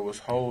 there was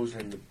holes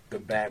in the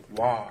back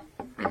wall,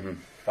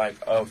 like,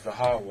 of the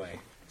hallway.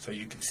 So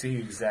you could see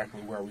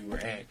exactly where we were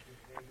at,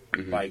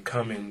 like,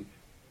 coming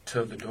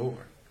to the door.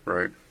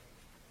 Right.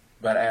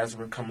 But as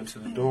we're coming to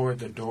the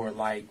door,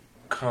 like,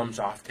 comes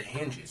off the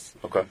hinges.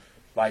 Okay.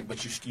 Like,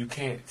 but you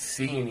can't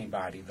see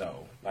anybody,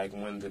 though. Like,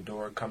 when the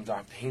door comes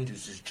off the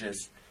hinges,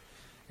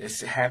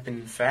 it's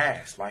happening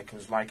fast. Like, it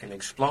was like an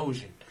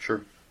explosion.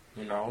 Sure.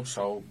 You know,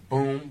 so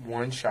boom,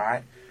 one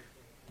shot.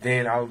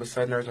 Then all of a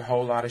sudden there's a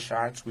whole lot of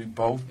shots. We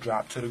both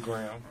dropped to the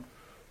ground.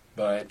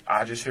 But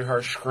I just hear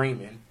her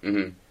screaming.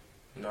 You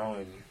know,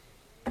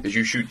 and... Did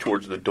you shoot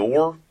towards the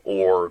door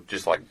or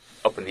just, like,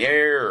 up in the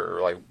air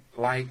or, like...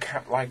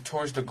 Like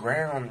towards the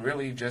ground,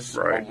 really just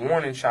a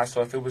warning shot.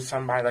 So if it was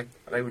somebody, like,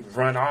 they would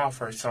run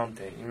off or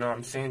something. You know what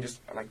I'm saying?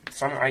 Just, like,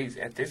 somebody's,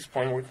 at this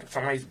point,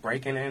 somebody's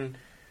breaking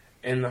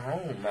in the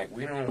home. Like,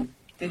 we don't...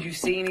 Did you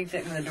see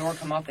anything when the door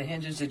come off the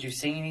hinges? Did you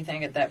see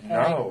anything at that point?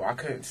 No, I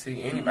couldn't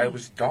see anybody. It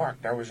was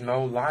dark. There was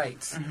no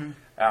lights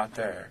out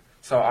there.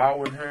 So all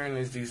we're hearing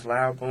is these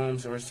loud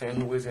booms, and we're saying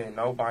who is it, and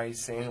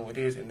nobody's saying who it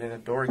is, and then the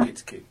door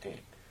gets kicked in.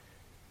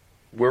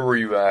 Where were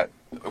you at?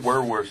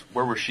 Where was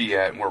she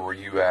at, and where were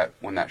you at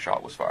when that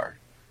shot was fired?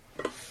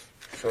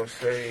 So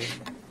say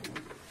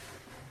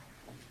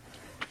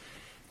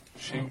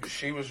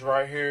she was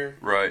right here,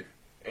 right,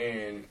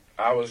 and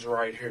I was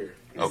right here.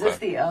 Is this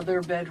the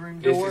other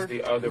bedroom door? This is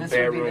the other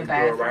bedroom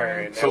door right here,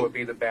 and that would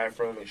be the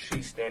bathroom, and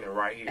she's standing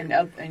right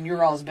here. And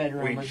your all's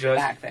bedroom was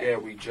back there. Yeah,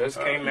 we just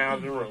came out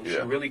of the room. She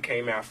really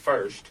came out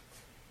first,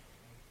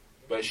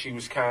 but she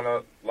was kind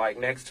of like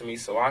next to me,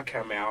 so I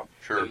come out.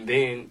 Sure. And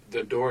then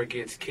the door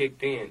gets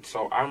kicked in,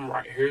 so I'm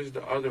right. Here's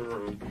the other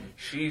room.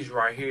 She's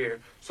right here,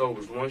 so it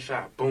was one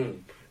shot,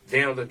 boom.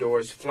 Down the door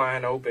is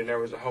flying open. There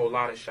was a whole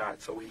lot of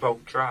shots, so we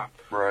both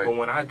dropped. Right. But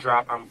when I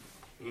drop, I'm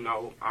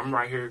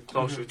right here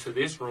closer to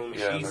this room,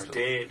 and she's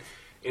dead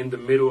in the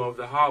middle of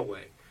the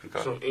hallway.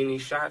 Okay. So any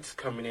shots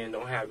coming in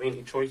don't have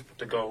any choice but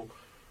to go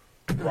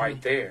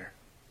right there.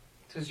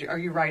 So are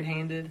you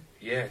right-handed?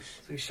 Yes.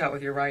 So you shot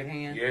with your right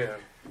hand? Yeah.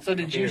 So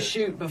did you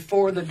shoot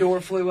before the door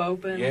flew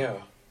open? Yeah.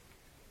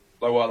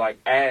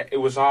 It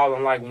was all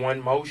in like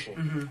one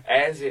motion.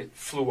 As it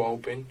flew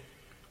open,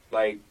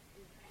 like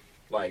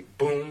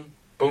boom,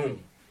 boom.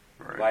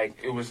 Right. Like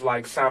it was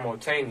like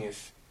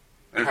simultaneous.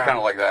 And it's kind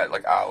of like that,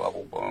 like eye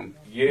level boom.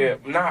 Yeah,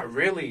 not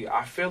really.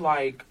 I feel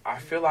like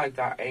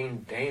I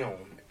aimed down.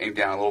 Aimed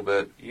down a little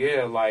bit.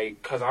 Yeah,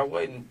 like, cause I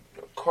wouldn't.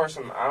 Of course,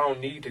 I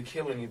don't need to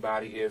kill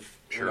anybody if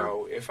you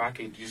know if I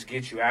could just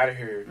get you out of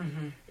here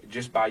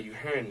just by you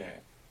hearing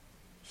that.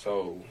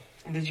 So.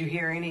 And did you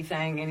hear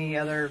anything? Any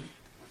other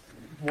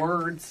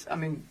words? I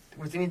mean,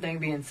 was anything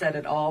being said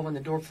at all when the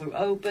door flew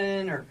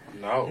open, or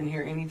no? Didn't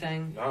hear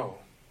anything.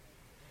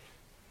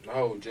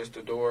 No, just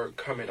the door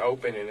coming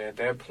open, and at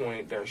that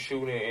point, they're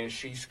shooting, and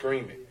she's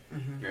screaming.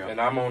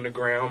 And I'm on the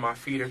ground. My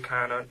feet are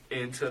kind of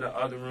into the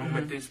other room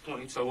at this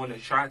point, so when the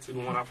shots are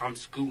going off, I'm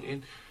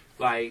scooting,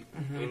 like,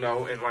 you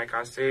know, and like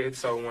I said,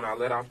 so when I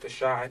let off the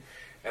shot,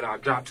 and I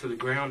dropped to the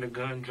ground, the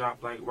gun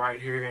dropped, like, right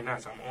here, and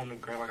as I'm on the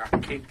ground, like, I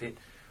kicked it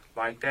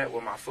like that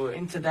with my foot.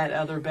 Into that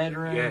other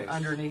bedroom, yes.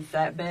 Underneath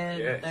that bed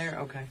yes. there?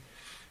 Okay.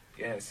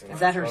 Yes. Is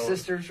that her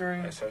sister's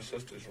room? That's her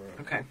sister's room.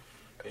 Okay.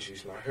 And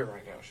she's not here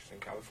right now. She's in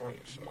California,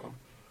 so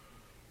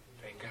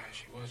thank God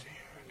she wasn't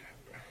here right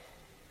now.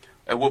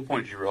 At what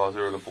point did you realize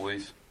they were the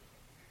police?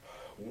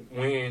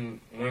 When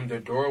the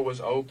door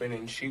was open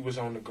and she was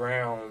on the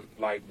ground,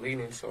 like,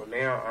 bleeding, so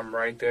now I'm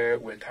right there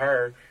with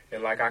her,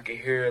 and, like, I could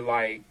hear,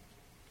 like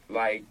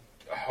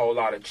a whole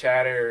lot of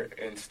chatter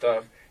and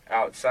stuff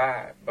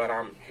outside, but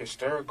I'm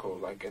hysterical,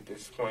 like, at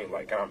this point,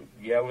 like, I'm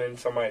yelling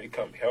somebody to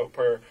come help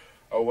her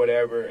or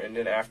whatever, and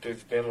then after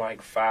it's been,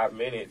 like, 5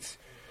 minutes,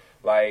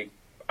 like,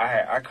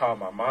 I called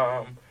my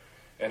mom,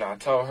 and I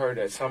told her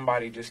that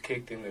somebody just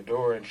kicked in the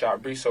door and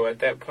shot Bree. So at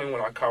that point, when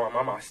I called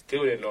my mom, I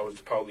still didn't know it was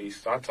the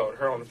police. So I told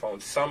her on the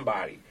phone,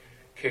 somebody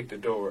kicked the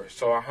door.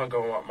 So I hung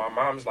up. My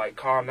mom's like,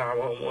 call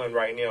 911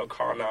 right now.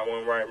 Call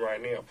 911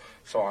 right now.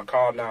 So I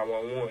called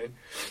 911.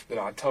 Then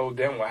I told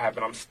them what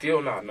happened. I'm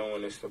still not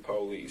knowing it's the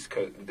police.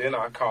 Then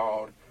I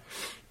called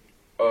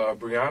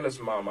Breonna's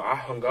mama. I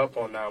hung up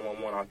on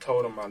 911. I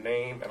told them my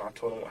name, and I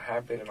told them what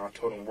happened, and I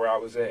told them where I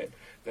was at.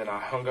 Then I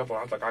hung up, and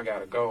I was like, I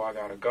gotta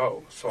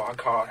go. So I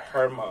called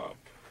her mom.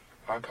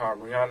 I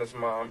called Breonna's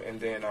mom, and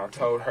then I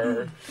told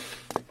her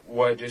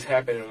what just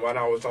happened. And when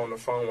I was on the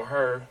phone with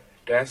her,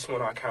 that's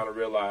when I kind of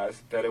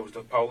realized that it was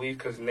the police,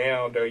 because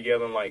now they're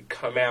yelling, like,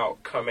 come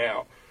out, come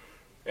out.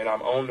 And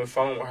I'm on the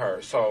phone with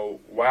her. So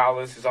while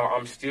this is all,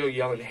 I'm still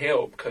yelling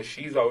help, because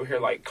she's over here,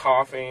 like,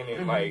 coughing,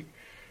 and, like,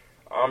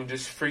 I'm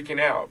just freaking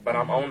out. But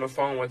I'm on the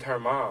phone with her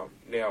mom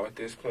now at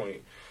this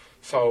point.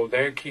 So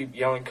they keep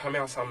yelling, come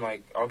out. So I'm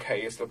like,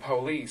 okay, it's the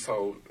police.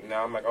 So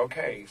now I'm like,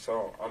 okay.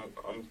 So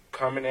I'm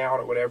coming out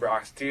or whatever.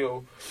 I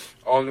still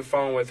on the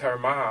phone with her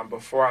mom.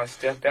 Before I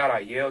stepped out, I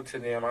yelled to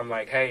them. I'm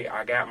like, hey,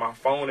 I got my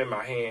phone in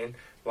my hand.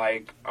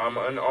 Like, I'm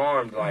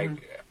unarmed.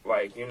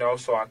 Like, you know,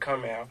 so I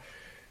come out.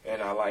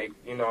 And I like,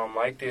 you know, I'm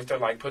like this. They're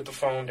like, put the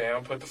phone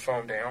down, put the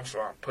phone down.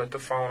 So I put the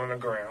phone on the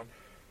ground.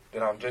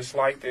 Then I'm just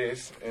like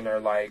this. And they're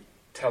like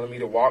telling me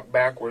to walk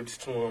backwards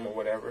to them or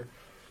whatever.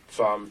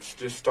 So I'm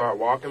just start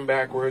walking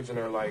backwards, and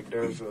they're like,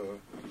 there's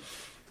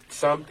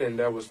something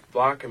that was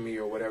blocking me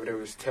or whatever. They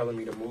was telling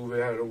me to move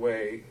it out of the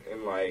way,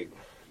 and like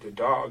the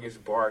dog is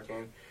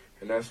barking,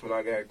 and that's when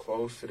I got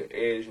close to the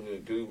edge, and the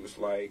dude was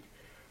like,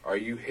 "Are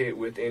you hit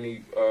with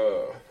any?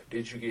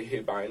 Did you get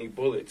hit by any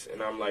bullets?"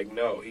 And I'm like,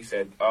 "No." He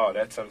said, "Oh,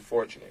 that's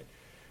unfortunate."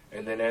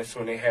 And then that's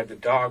when they had the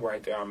dog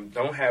right there. I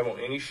don't have on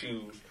any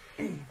shoes.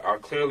 I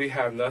clearly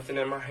have nothing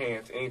in my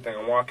hands, anything.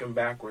 I'm walking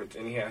backwards,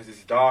 and he has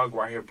this dog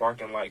right here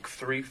barking like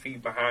 3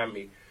 feet behind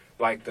me,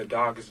 like the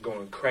dog is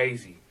going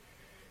crazy.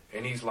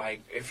 And he's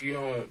like, if you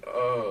don't,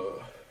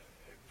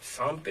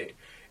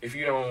 if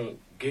you don't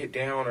get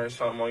down or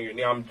something on your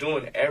knee, I'm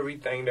doing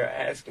everything they're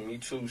asking me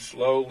to,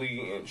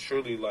 slowly and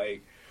surely,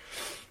 like,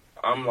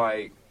 I'm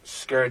like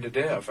scared to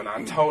death. And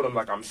I told him,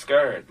 like, I'm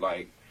scared,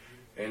 like.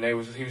 And he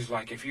was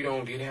like, if you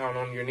don't get down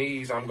on your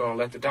knees, I'm going to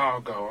let the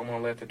dog go. I'm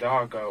going to let the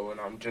dog go. And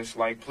I'm just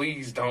like,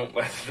 please don't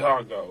let the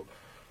dog go.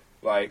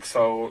 Like,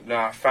 so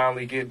now I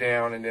finally get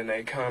down, and then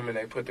they come and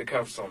they put the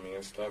cuffs on me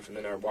and stuff, and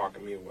then they're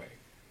walking me away.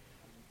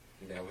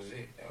 And that was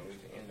it. That was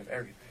the end of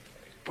everything.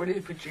 Where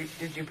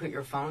did you put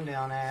your phone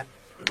down at?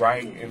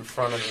 Right in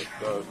front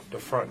of the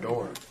front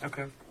door.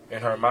 Okay.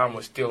 And her mom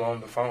was still on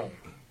the phone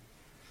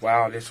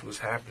while this was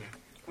happening.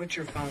 What's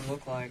your phone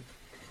look like?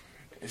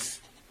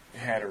 It's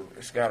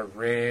got a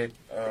red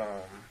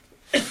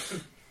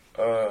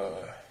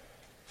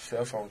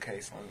cell phone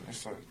case on it.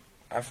 It's an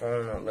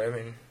iPhone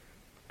 11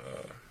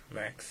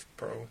 Max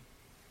Pro.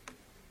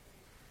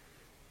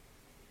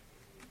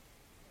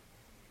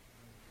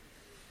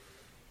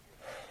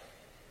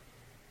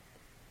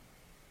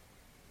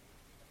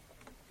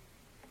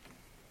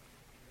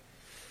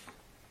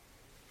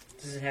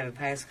 Does it have a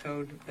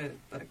passcode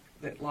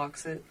that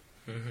locks it?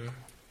 Mm-hmm.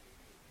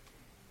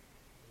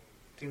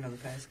 Do you know the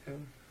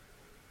passcode?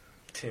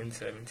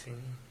 1017.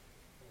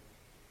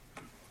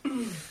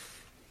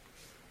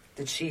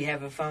 Did she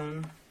have a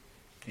phone?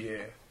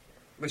 Yeah.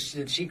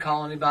 Did she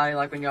call anybody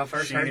like when y'all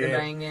first heard the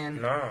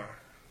banging? No,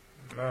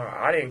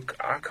 I didn't.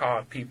 I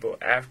called people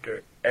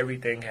after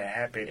everything had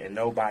happened, and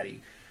nobody.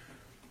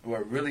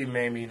 What really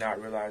made me not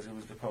realize it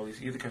was the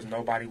police either, because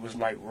nobody was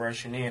like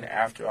rushing in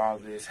after all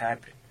of this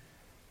happened.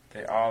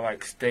 They all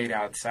like stayed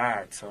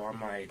outside. So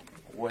I'm like,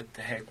 what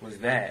the heck was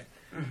that?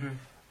 Mm-hmm.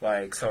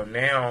 Like, so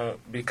now,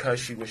 because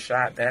she was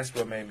shot, that's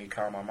what made me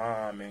call my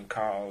mom and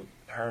call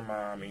her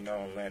mom, you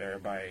know, and let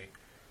everybody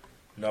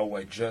know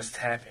what just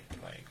happened.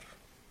 Like,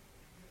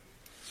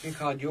 you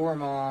called your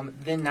mom,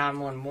 then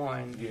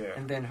 911, yeah,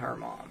 and then her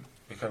mom.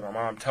 Because my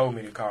mom told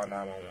me to call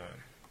 911.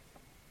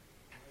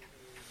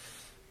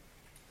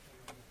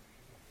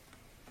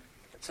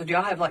 So do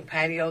y'all have, like,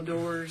 patio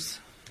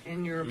doors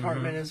in your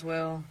apartment as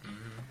well?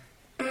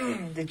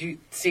 Mm-hmm. Did you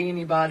see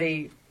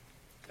anybody...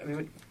 I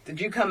mean,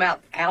 did you come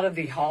out of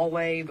the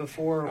hallway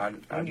before I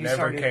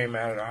never came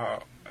out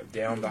of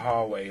down the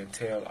hallway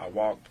until I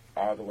walked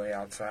all the way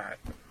outside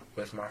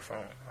with my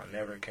phone. I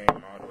never came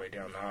all the way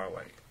down the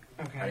hallway.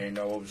 Okay. I didn't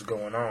know what was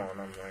going on.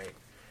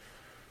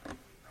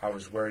 I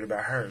was worried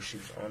about her. She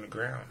was on the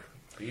ground,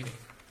 bleeding.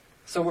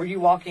 So were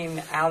you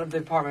walking out of the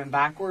apartment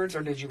backwards,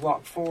 or did you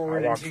walk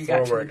forward until you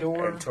got to the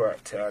door?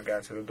 Until I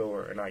got to the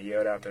door, and I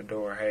yelled out the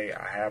door, hey,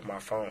 I have my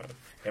phone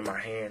in my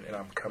hand, and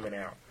I'm coming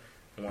out.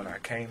 When I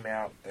came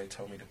out, they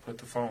told me to put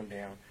the phone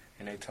down,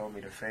 and they told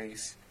me to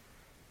face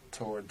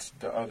towards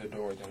the other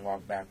doors and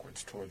walk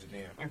backwards towards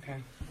them. Okay.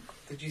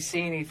 Did you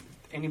see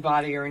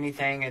anybody or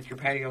anything at your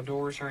patio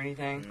doors or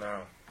anything?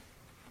 No.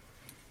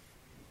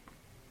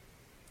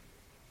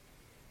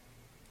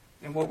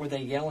 And what were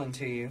they yelling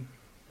to you?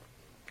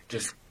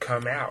 Just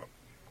come out.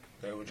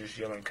 They were just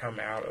yelling, come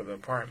out of the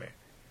apartment.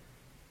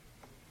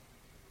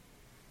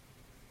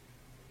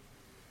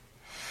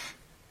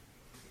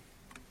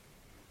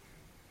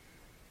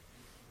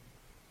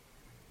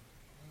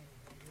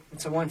 And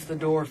so once the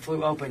door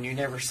flew open, you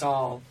never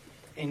saw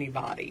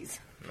anybody's?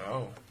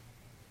 No.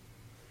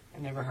 I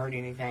never heard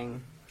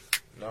anything?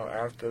 No,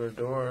 after the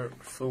door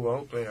flew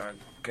open, I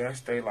guess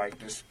they like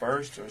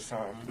dispersed or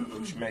something,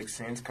 which makes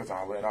sense because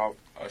I let off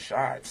a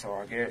shot. So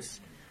I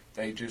guess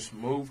they just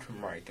moved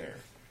from right there.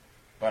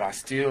 But I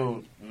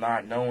still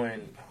not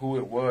knowing who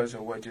it was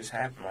or what just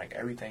happened. Like,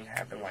 everything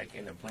happened like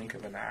in the blink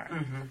of an eye.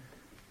 Mm-hmm.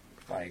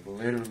 Like,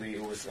 literally,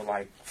 it was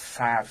like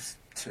 5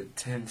 to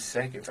 10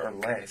 seconds or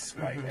less,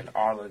 like, and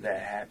all of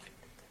that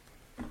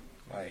happened.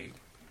 Like,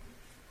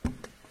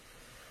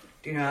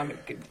 do you know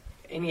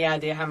any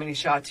idea how many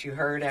shots you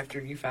heard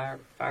after you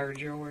fired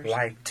yours?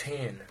 Like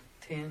 10.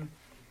 10?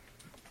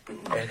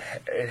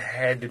 It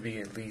had to be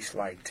at least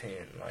like 10.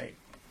 Like,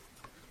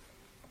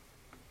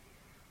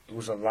 it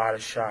was a lot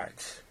of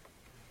shots.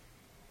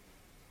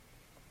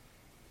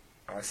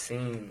 I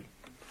seen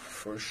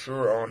for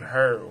sure on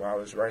her while I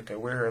was right there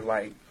with her,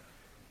 like,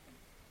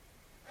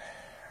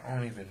 I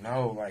don't even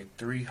know, like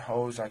 3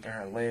 holes like in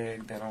her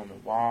leg, then on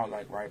the wall,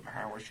 like right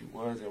behind where she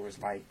was, there was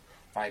like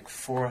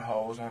 4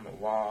 holes on the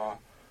wall.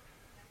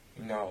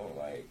 You know,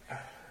 like,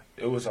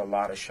 it was a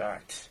lot of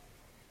shots.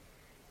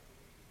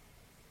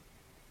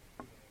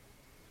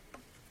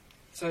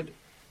 So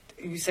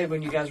you said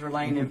when you guys were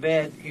laying in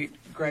bed, you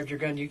grabbed your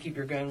gun. Do you keep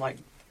your gun like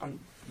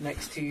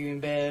next to you in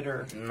bed,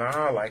 or?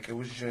 Nah, like it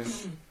was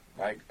just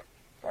like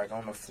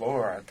on the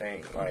floor, I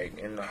think, like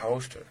in the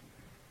holster.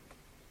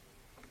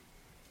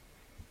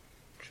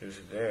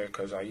 Just there,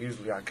 because I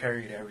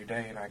carry it every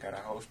day, and I got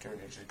a holster,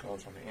 and it just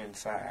goes on the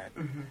inside,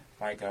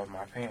 like of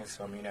my pants.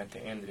 So, I mean, at the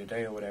end of the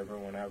day or whatever,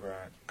 whenever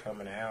I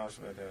come in the house,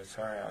 whether it's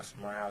her house,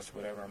 my house,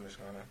 whatever, I'm just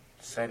going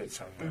to set it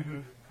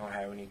somewhere. I don't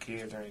have any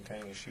kids or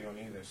anything, and she don't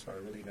either, so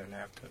it really doesn't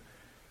have to,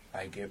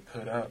 like, get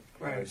put up,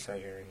 per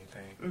se, or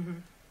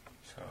anything.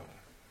 So...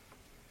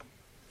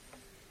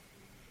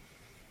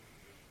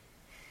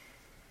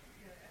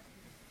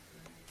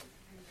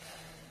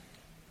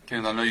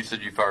 Kenneth, I know you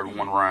said you fired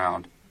 1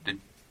 round.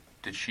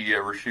 Did she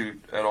ever shoot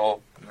at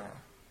all? No.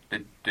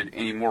 Did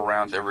any more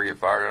rounds ever get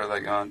fired out of that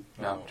gun?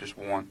 No, just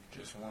 1.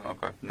 Just 1.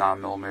 Okay,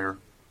 9mm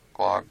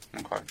Glock.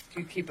 Okay. Do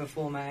you keep a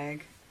full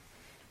mag?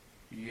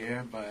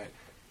 Yeah, but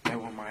that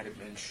one might have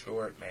been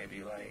short,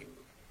 maybe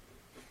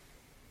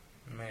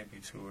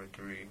 2 or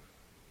 3.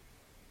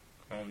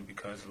 Only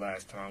because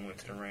last time I went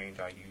to the range,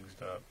 I used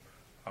up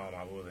all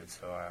my bullets,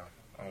 so I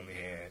only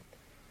had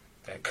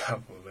that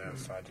couple left,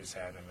 so I just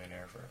had them in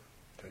there for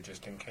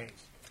just in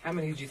case. How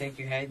many did you think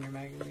you had in your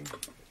magazine?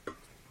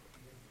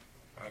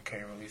 I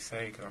can't really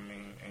say, because, I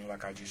mean, ain't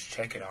like I just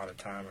check it all the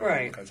time,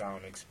 right? Because I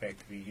don't expect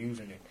to be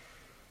using it.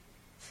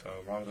 So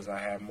as long as I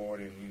have more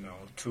than,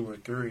 2 or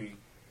 3,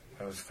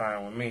 that was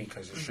fine with me,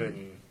 because it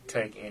shouldn't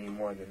take any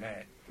more than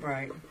that.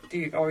 Right. Do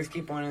you always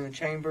keep one in the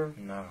chamber?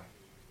 No.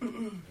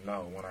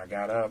 No. When I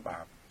got up,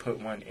 I put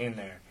one in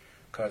there,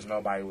 because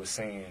nobody was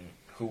seeing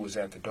who was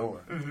at the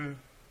door.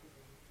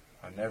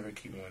 I never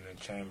keep one in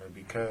the chamber,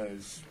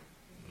 because...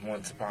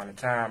 once upon a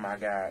time, I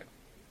got,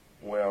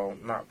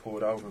 not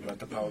pulled over, but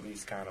the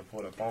police kind of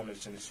pulled up on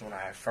us. And this when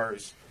I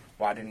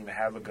I didn't even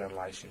have a gun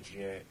license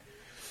yet.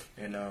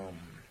 And, no,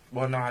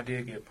 I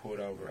did get pulled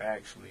over,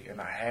 actually. And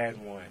I had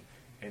one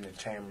in the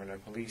chamber. And the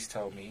police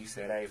told me, he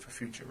said, hey, for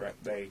future rep,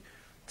 they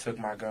took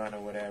my gun or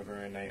whatever,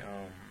 and they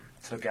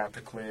took out the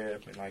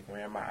clip and,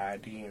 ran my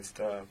ID and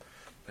stuff.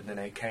 But then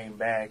they came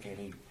back,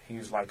 and he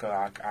was like,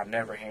 I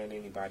never hand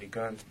anybody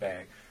guns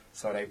back.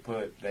 So they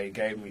threw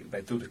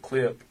the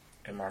clip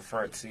in my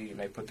front seat, and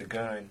they put the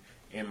gun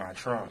in my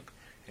trunk.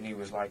 And he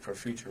was like, for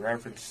future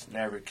reference,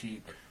 never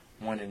keep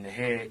one in the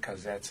head,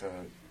 because that's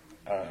a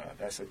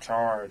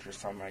charge or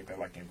something like that,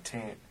 like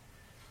intent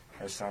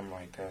or something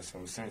like that.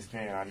 So since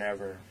then, I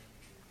never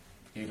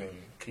even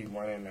keep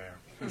one in there.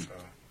 So.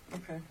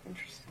 Okay,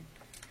 interesting.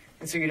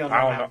 And so you don't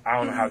know I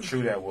don't know how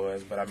true that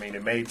was, but I mean,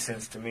 it made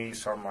sense to me,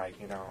 so I'm like,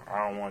 I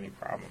don't want any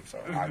problems, so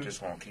I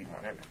just won't keep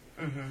one in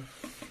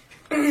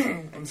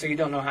there. And so you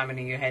don't know how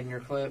many you had in your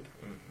clip?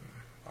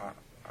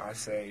 I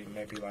say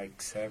maybe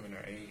 7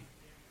 or 8.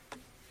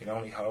 It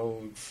only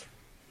holds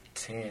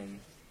 10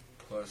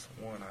 plus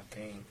 1, I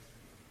think.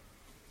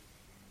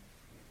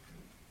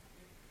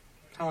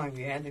 How long have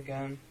you had the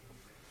gun?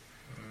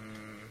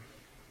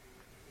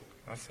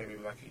 I'd say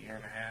maybe a year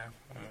and a half,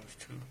 almost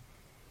 2,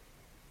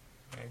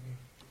 maybe.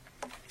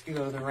 You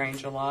go to the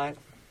range a lot?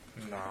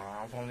 No,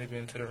 I've only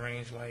been to the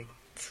range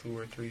 2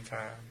 or 3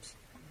 times.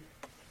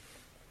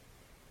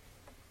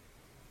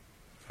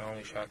 I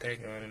only shot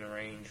that gun in the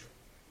range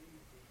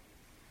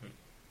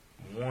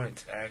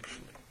once,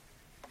 actually.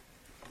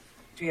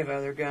 Do you have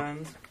other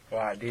guns?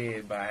 Well, I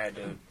did, but I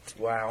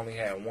only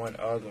had one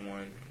other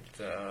one,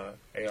 the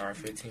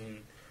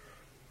AR-15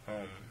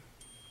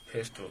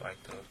 pistol,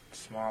 the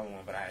smaller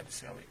one, but I had to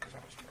sell it because I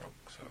was broke,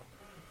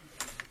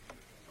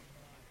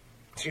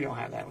 So you don't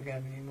have that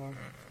gun anymore?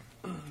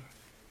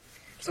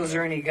 So is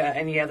there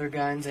any other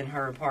guns in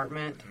her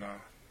apartment? No.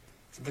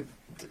 So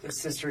the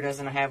sister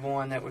doesn't have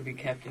one that would be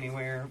kept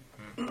anywhere?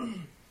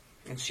 And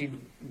she's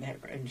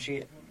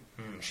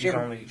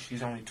only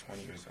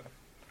 20 years old.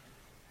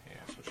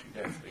 Yeah, so she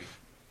definitely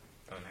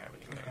doesn't have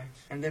any guns. Okay.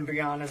 And then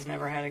Breonna's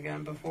never had a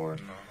gun before?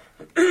 No.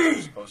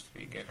 She's supposed to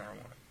be getting her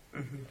one.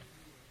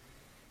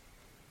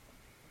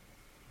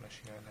 But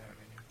she doesn't have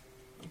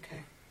any.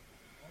 Okay.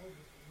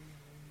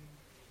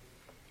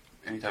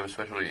 Any type of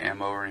specialty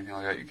ammo or anything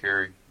like that you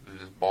carry? Is it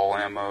just ball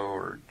ammo,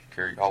 or do you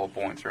carry hollow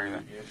points or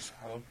anything? Yeah, just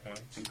hollow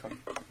points. Okay.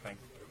 I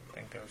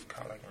think that was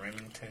called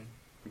Remington.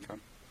 Okay.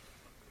 Come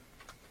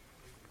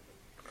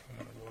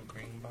in a little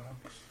green box.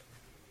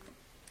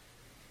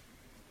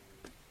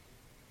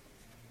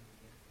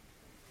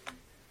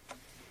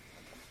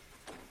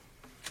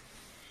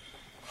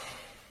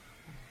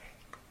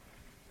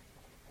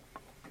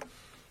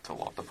 It's a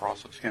lot to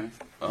process,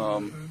 Kenneth.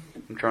 I'm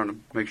trying to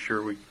make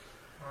sure we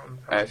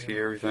ask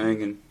you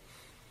everything. And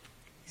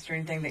is there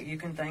anything that you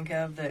can think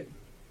of that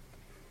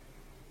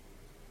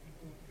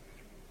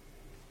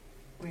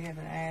we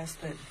haven't asked,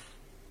 but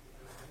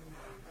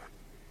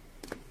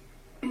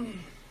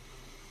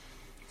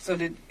so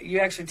did you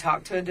actually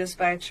talk to a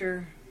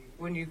dispatcher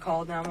when you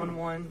called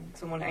 911?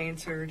 Someone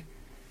answered,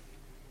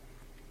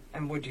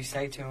 and what'd you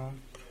say to him?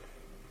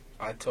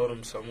 I told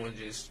him someone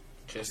just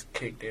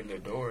kicked in the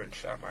door and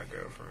shot my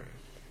girlfriend.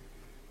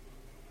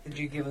 Did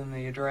you give him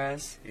the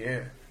address?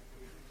 Yeah.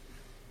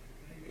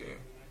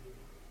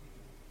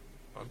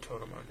 I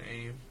told him my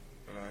name,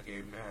 and I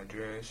gave him the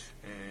address,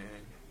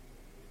 and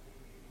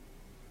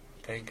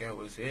I think that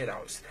was it.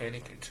 I was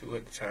panicking too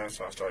at the time,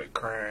 so I started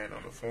crying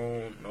on the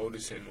phone,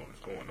 noticing what was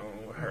going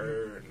on with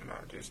her, and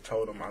I just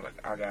told him,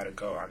 I gotta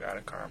go, I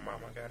gotta call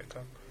Mom, I gotta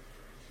go.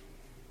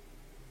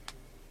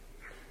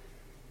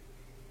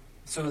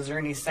 So is there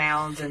any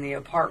sounds in the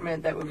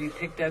apartment that would be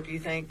picked up, you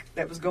think,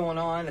 that was going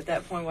on at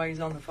that point while he's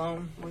on the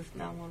phone with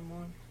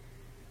 911?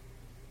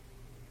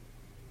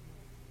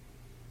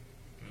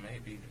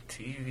 Maybe the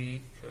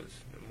TV, because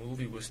the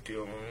movie was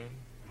still on.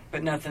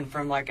 But nothing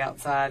from like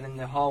outside in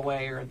the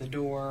hallway or the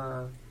door?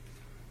 Or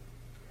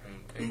I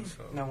don't think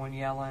so. No one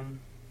yelling?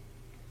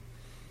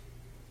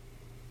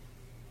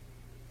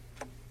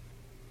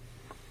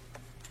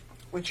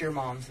 What's your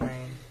mom's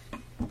name?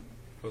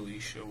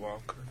 Felicia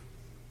Walker.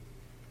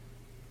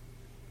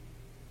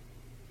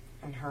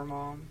 And her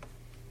mom?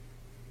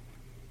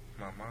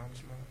 My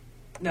mom's mom?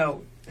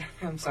 No,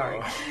 I'm sorry.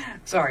 Oh.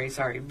 Sorry.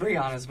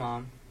 Breonna's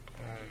mom.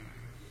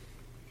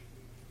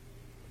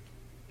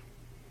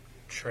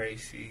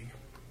 Tracy.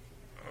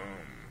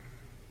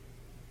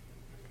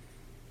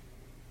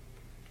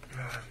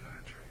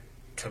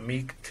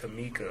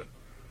 Tamika.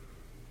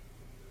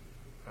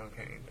 I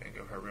can't even think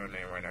of her real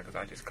name right now because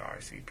I just call her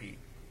CP.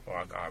 Or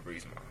I call her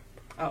Bree's mom.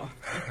 Oh.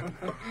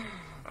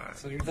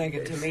 So you're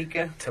thinking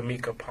Tamika?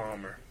 Tamika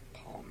Palmer.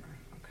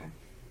 Okay.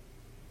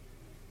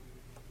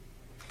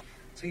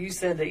 So you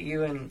said that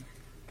you and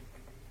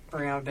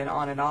Breonna have been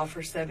on and off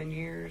for 7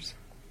 years?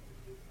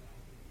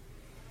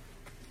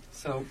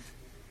 So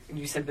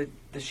you said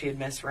that she had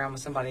messed around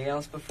with somebody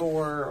else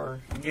before,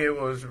 or? Yeah,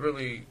 it was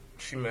really,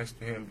 she messed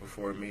with him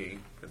before me,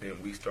 but then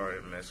we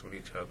started messing with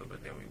each other,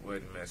 but then we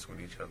wouldn't mess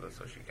with each other,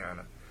 so she kind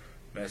of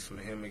messed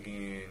with him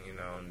again, you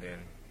know, and then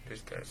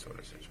just that sort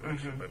of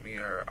situation. But me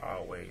and her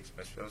always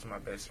messed. That was my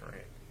best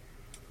friend.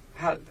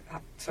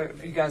 So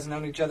have you guys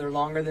known each other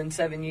longer than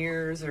 7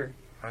 years, or?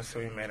 I saw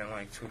we met in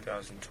like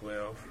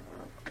 2012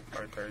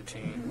 or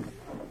 13.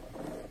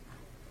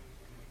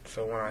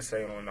 So when I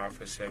say on and off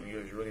for 7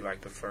 years, really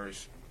like the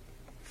first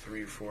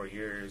 3 or 4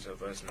 years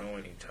of us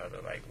knowing each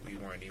other, like we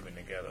weren't even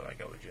together, like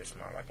it was just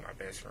my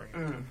best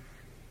friend.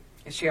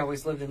 And she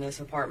always lived in this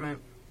apartment?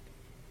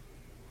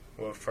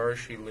 Well,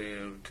 first she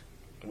lived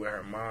with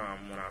her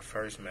mom when I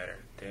first met her.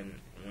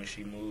 Then when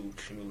she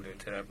moved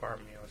into that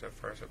apartment. It was her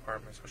first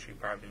apartment, so she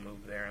probably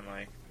moved there in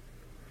like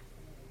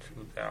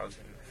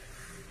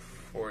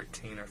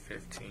 2014 or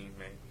 15,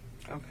 maybe.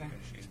 Okay.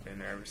 And she's been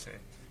there ever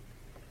since.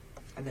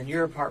 And then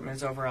your apartment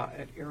is over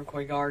at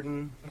Iroquois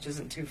Garden, which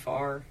isn't too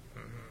far.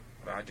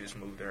 But I just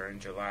moved there in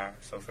July.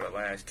 So for the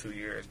last 2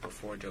 years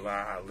before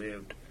July, I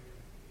lived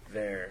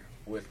there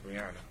with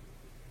Breonna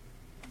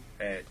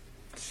at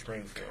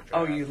Springfield Drive.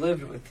 Oh, you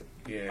lived with?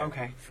 Yeah.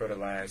 Okay. For the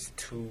last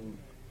two,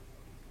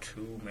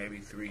 maybe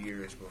 3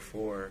 years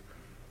before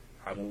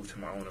I moved to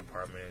my own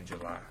apartment in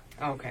July.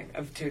 Okay,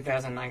 of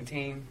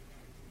 2019?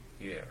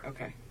 Yeah.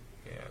 Okay.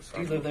 Yeah. So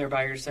Do you live there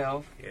by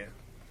yourself? Yeah.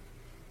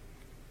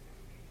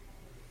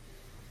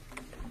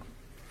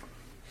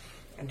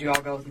 And do you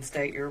all go and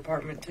stay at your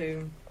apartment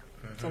too,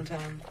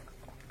 sometime?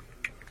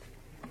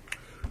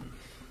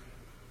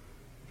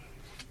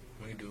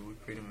 We do. We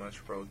pretty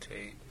much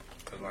rotate.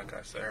 Because like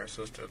I said, her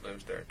sister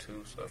lives there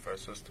too. So if her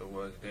sister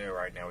was there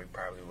right now, we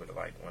probably would have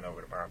went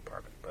over to my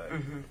apartment. But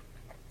her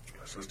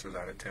sister's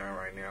out of town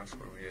right now, so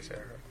we just at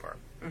her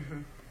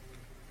apartment.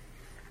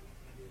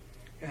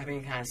 You have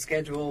any kind of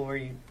schedule where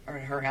you are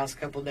at her house a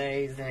couple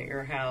days, then at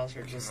your house,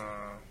 or just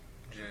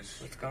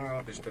what's going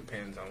on? Just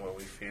depends on what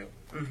we feel.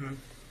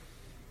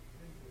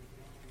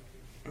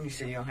 And you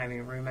said you don't have any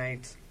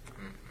roommates?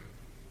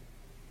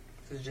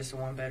 So it's just a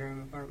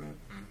one-bedroom apartment?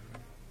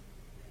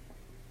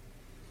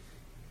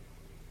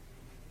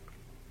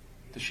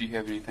 Does she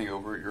have anything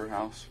over at your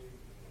house?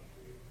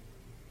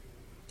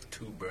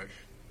 Toothbrush.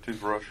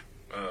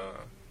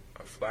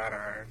 A flat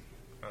iron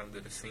under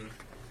the sink.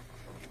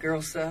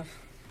 Girl stuff?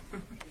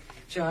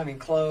 She don't have any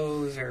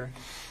clothes, or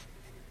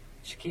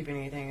she keep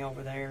anything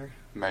over there?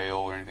 Mail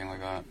or anything like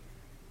that?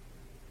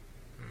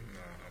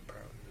 No,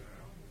 probably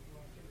not.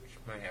 She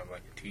might have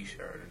like a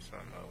t-shirt or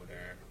something over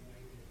there.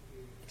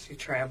 She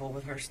travel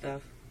with her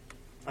stuff?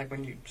 Like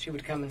when she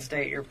would come and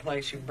stay at your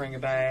place, she'd bring a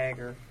bag,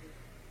 or?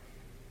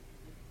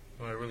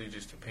 Well, it really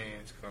just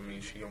depends. I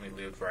mean, she only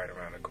lived right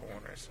around the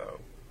corner,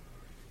 so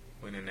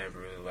we didn't ever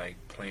really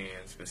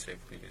plan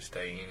specifically to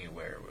stay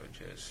anywhere. We were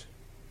just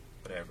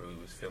whatever we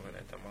was feeling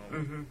at the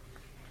moment.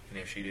 And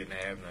if she didn't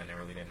have none, it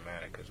really didn't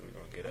matter because we were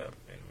going to get up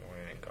in the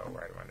morning and go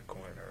right around the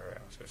corner to her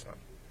house or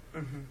something.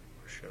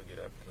 Or she'll get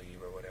up and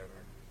leave or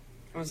whatever.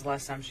 When was the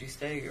last time she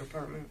stayed at your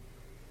apartment?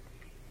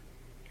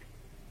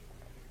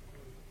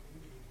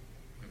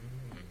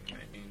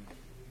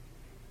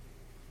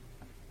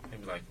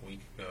 like a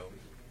week ago.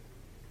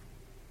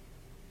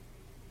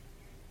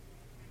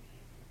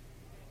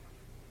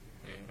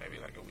 Yeah, maybe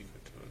like a week or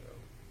 2 ago.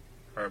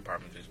 Her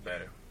apartment's just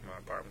better. My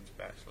apartment's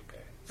bachelor pad.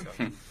 So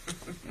A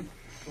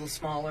little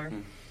smaller.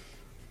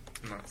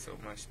 Not so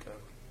much though.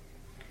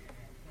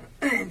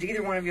 Do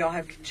either one of y'all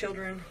have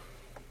children?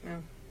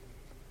 No.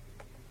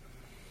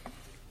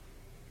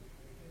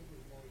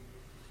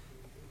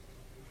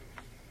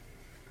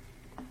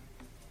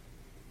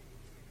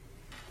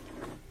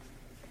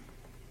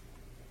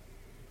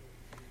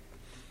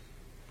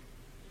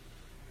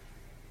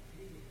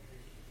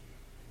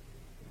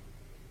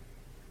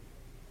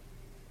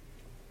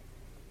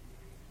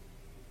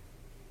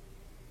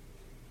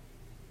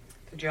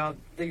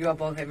 Did y'all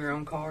both have your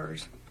own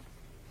cars?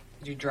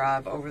 Did you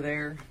drive over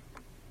there?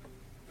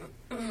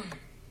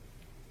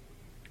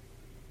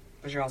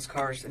 Was y'all's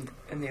cars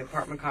in the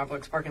apartment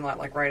complex parking lot,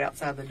 like right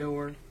outside the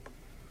door?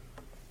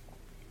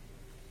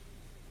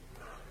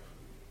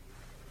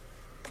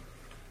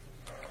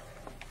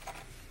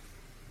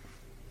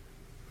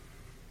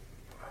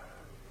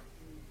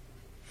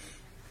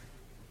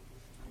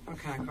 What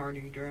kind of car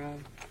do you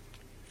drive?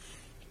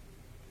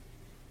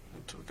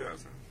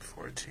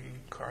 2014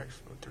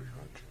 Chrysler 300.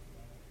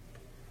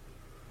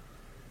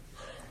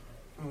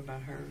 What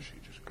about her? She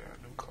just got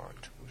a new car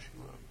too. She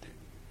loved it.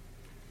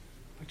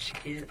 What'd she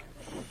get?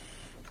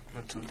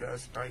 A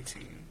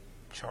 2019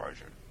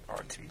 Charger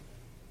RT.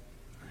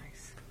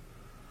 Nice.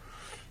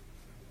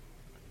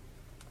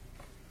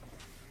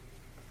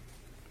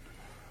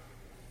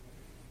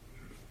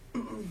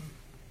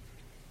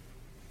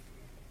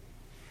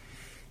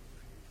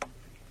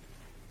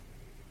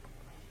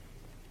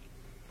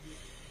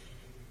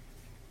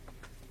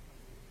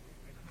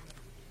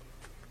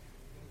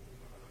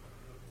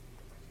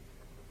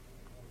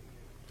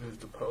 Is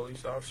the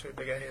police officer,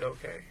 they got hit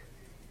okay?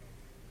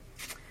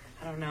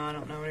 I don't know. I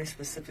don't know any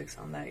specifics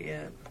on that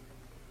yet.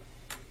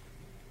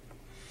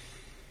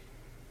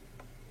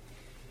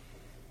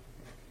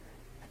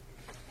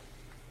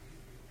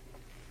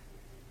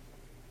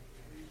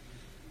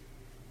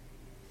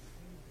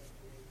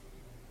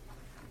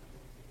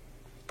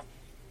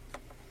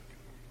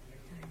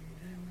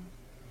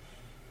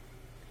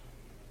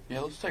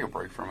 Yeah, let's take a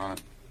break for a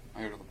minute.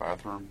 I go to the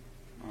bathroom.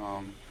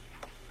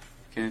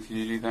 Kenneth, you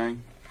need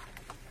anything?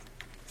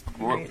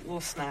 Any little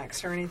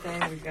snacks or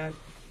anything? We've got, I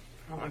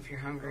don't know if you're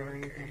hungry or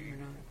anything or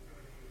not.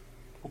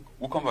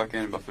 We'll come back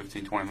in about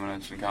 15, 20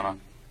 minutes and kind of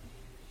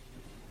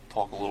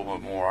talk a little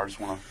bit more. I just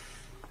want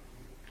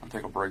to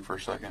take a break for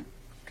a second.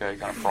 Okay,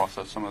 kind of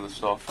process some of this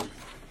stuff.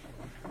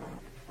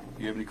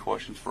 You have any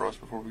questions for us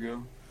before we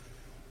go?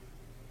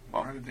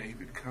 Why did they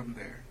even come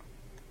there?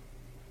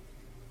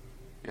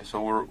 Yeah,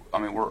 so we're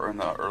in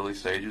the early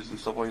stages and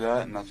stuff like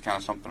that, and that's kind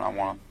of something I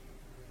want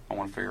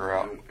to figure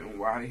out. And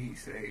why did he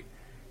say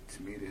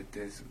to me that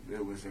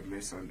there was a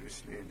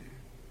misunderstanding?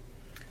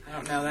 I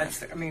don't know.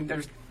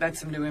 That's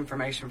some new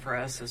information for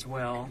us as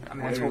well. I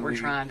mean, that's what we're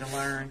trying to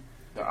learn.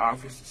 The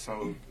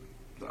officer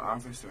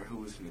who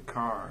was in the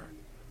car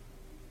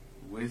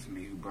with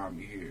me, who brought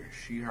me here,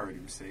 she heard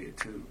him say it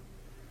too,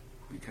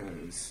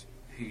 because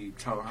he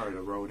told her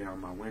to roll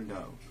down my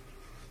window,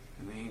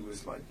 and then he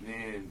was like,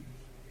 man,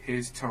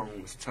 his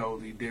tone was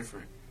totally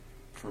different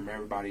from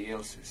everybody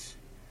else's.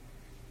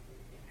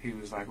 He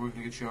was like, we're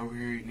going to get you over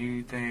here, you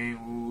need anything,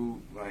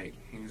 woo. Like,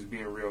 he was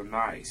being real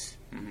nice.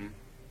 Mm-hmm.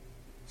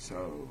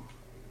 So,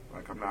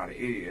 like, I'm not an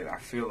idiot. I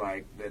feel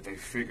like that they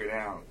figured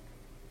out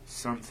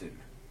something.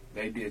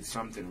 They did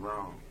something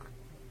wrong.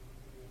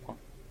 Well,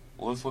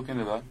 let's look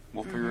into that.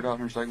 We'll figure it out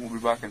in a second. We'll be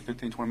back in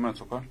 15, 20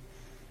 minutes, okay?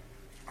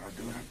 I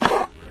do have to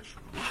go to the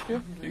restroom.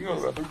 Yeah, you can go to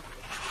the bathroom.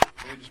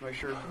 Let me just make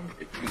sure if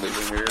you can leave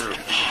it in here or it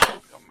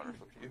don't matter,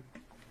 it's up to you.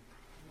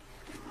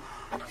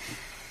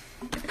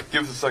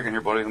 Give us a second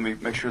here, buddy. Let me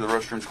make sure the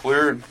restroom's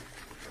clear.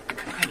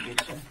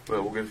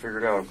 Well, we'll get it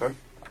figured out, okay?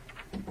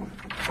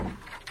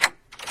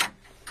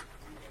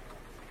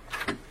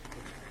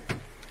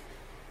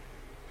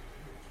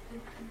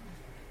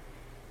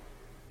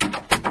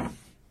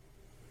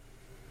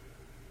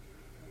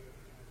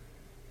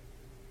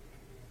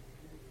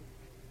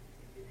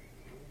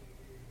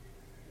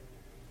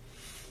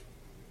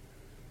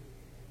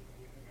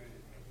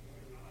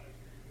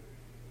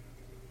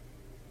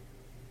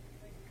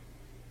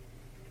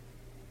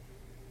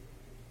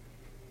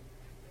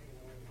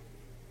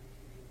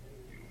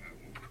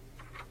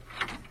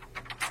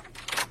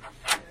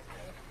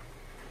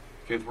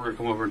 Kenneth, we're going to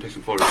come over and take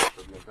some photos of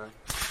you, okay?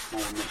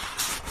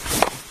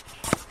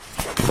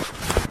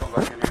 Come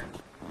back in here and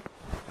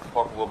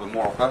talk a little bit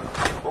more, okay?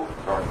 Oh,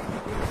 sorry.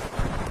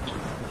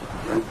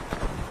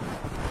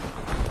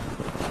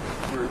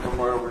 We're going to come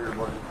right over here,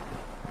 buddy.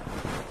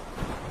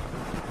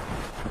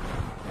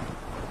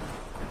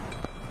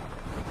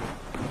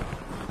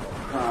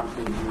 Crime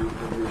scene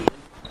information.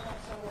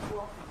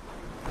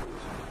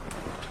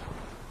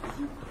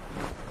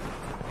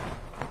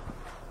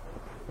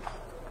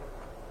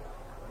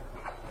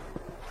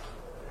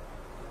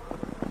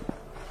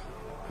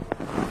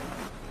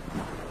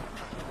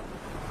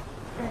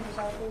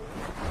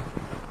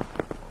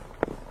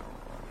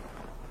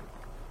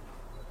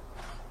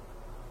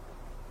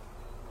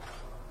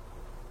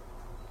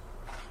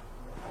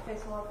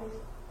 Face the wall, please.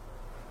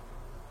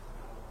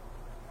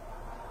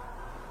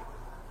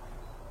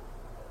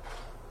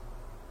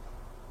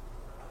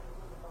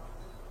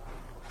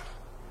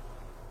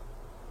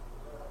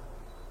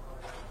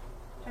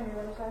 Turn your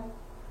other side.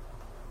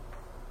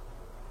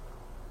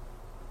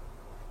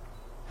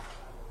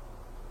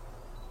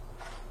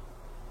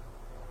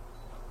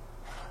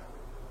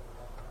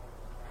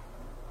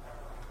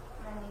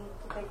 I need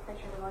to take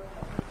pictures of like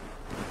that.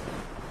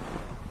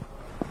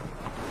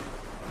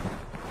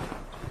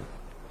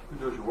 Who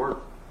does your work?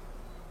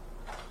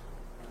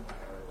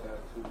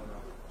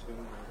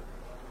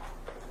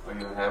 Oh, you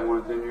haven't had one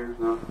in 10 years,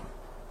 no?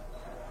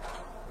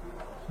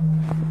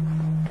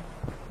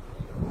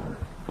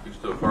 You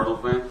still a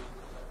Cardinals fan?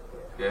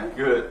 Yeah?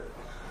 Good.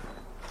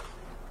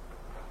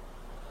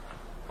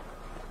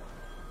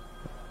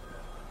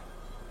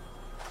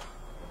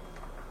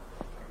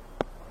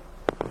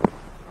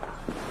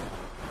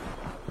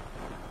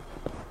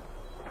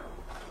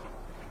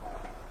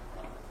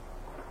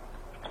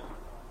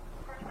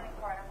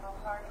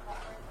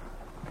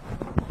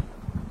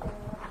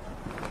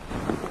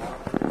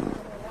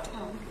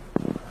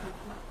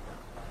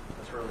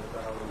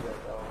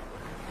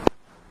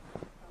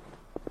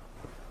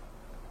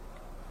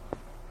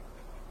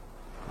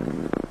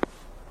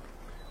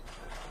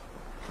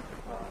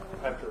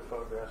 After the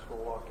photographs,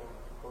 we'll walk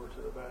in over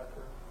to the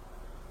bathroom.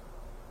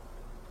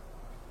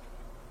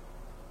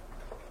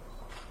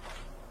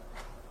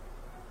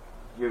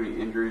 Do you have any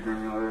injuries or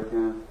anything like that,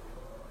 Kenneth?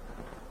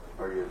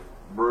 Are you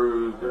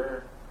bruised?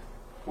 Or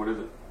what is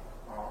it?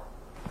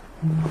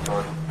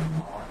 Sorry.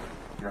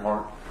 Your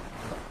heart?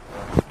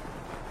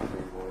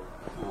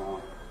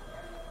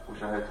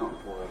 Wish I had something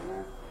for that,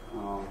 man.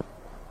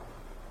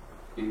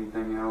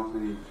 Anything else?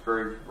 Any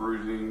scrapes,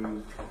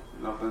 bruising?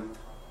 Nothing?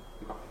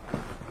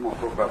 Come on,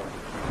 talk about it.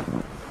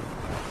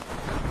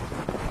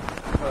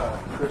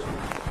 Christmas.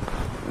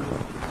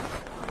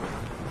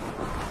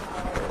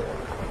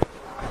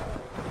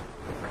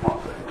 Come on,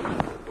 say the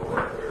door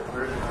right there.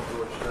 Where is the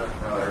door shut?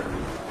 Oh, there it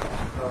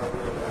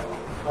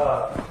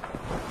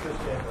Just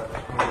stand right.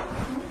 is.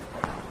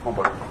 Come on,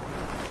 buddy.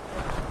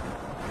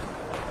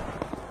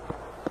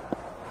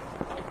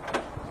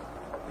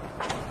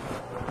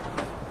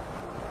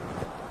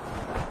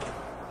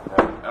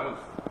 That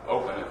one's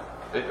open.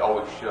 It's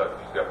always shut.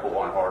 You just got to pull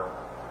on hard.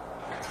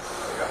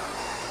 There you go.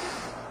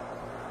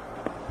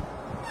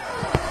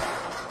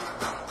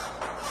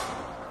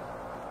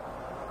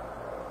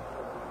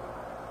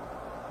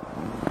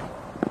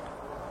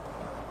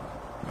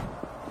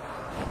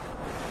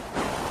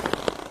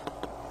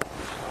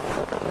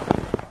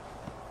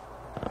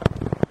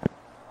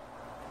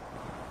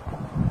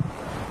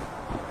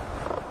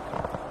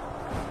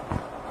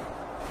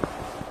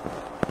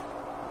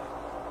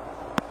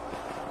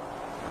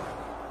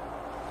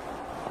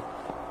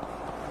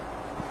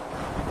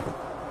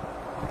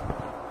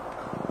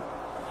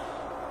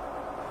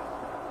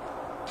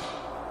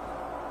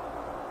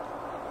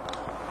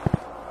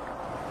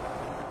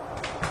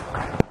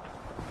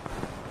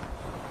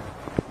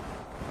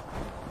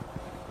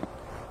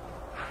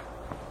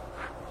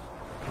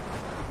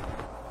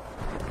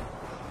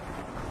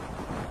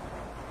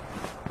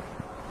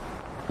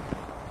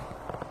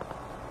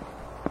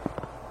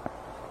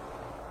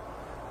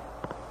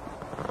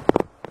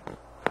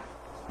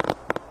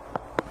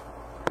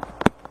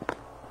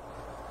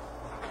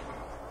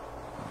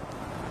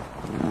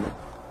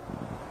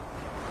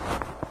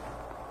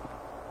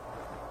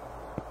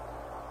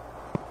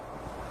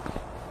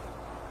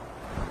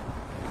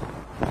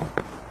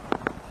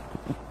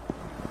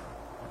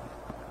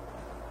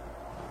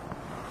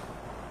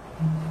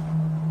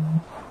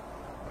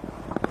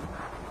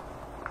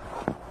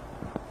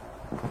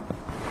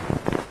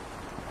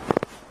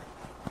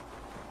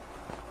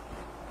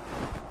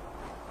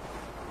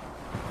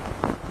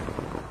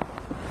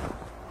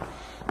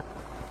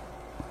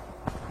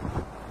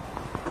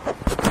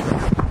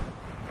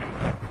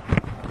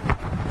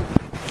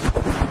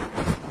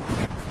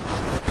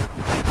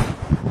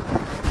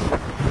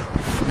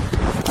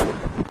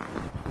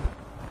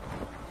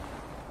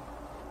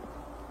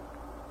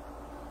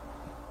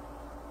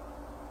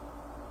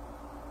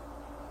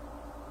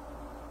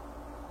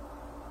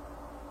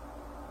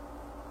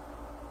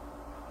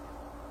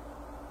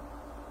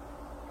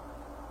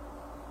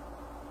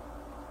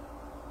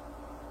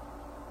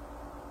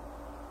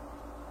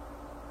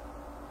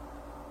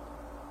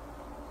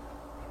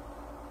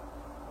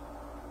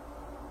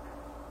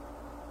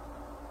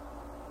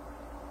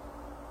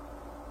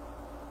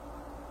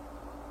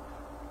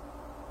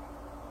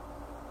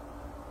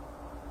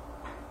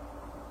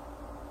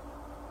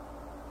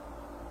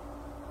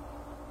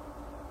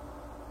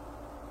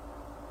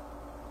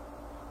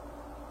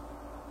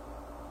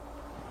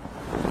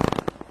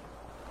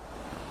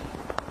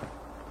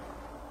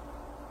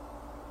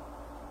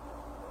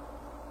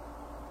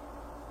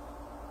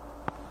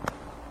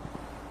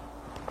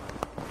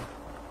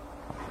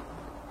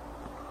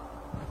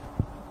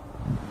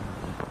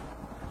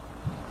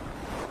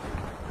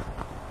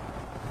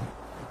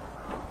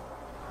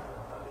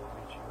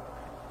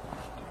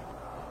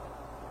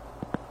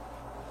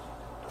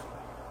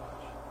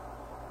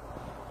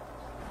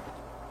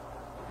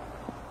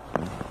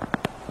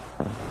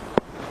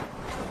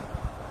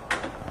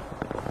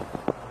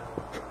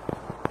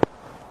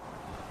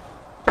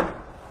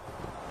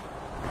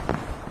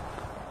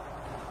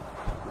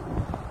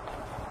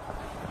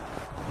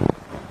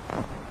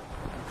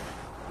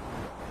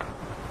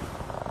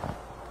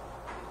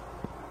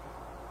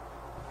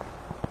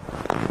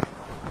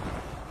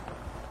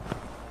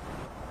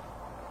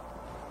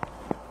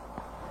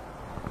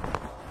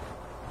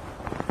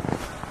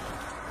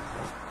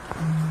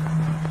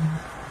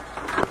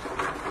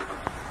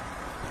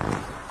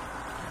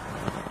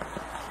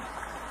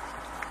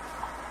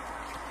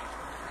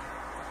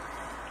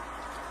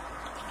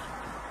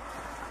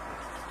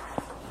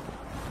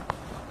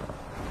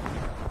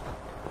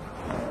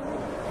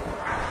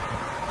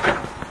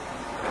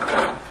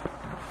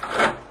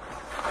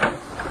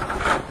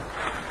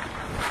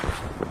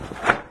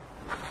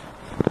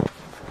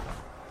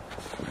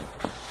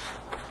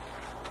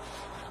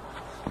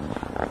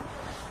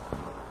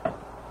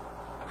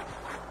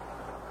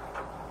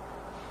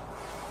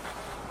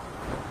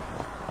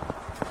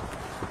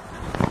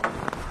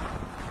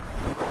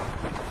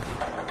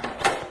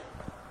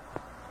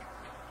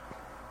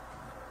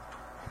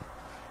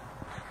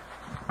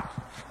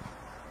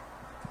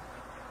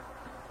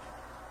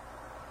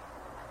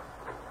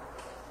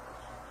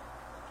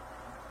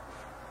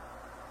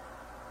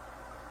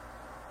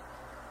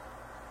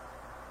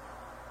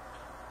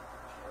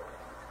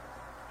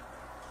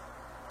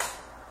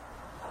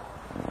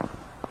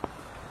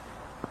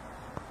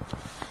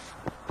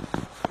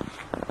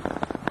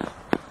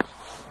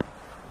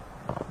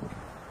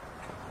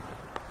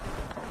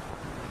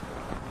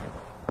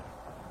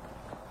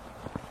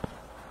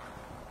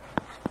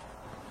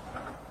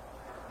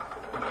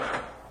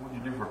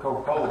 you for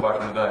Coca-Cola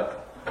back in the day.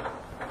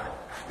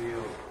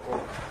 Still,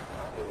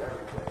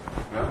 everything.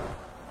 Yeah.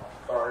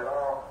 I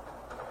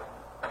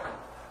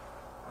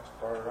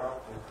started off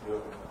just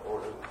looking to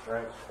order the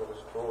drinks for the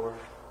store.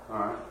 All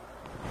right.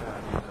 Then I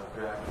ended up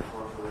driving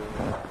for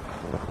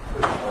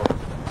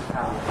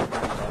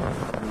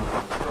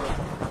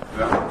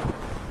Yeah.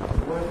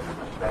 It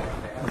wasn't back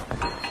then.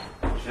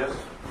 Just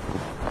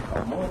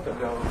a month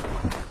ago.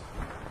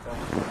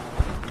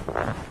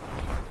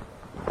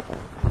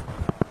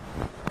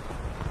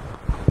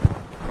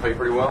 Pay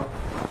pretty well?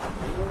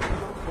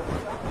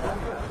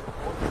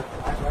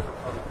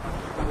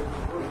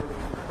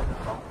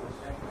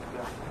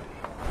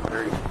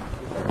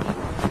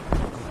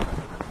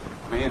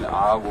 Me and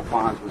I will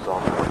find some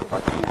salt if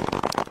I can.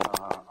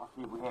 I'll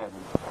see if we have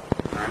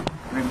any. All right.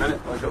 Give me a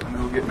minute. I'll go and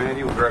we'll get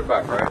Mandy. We'll be right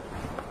back, right?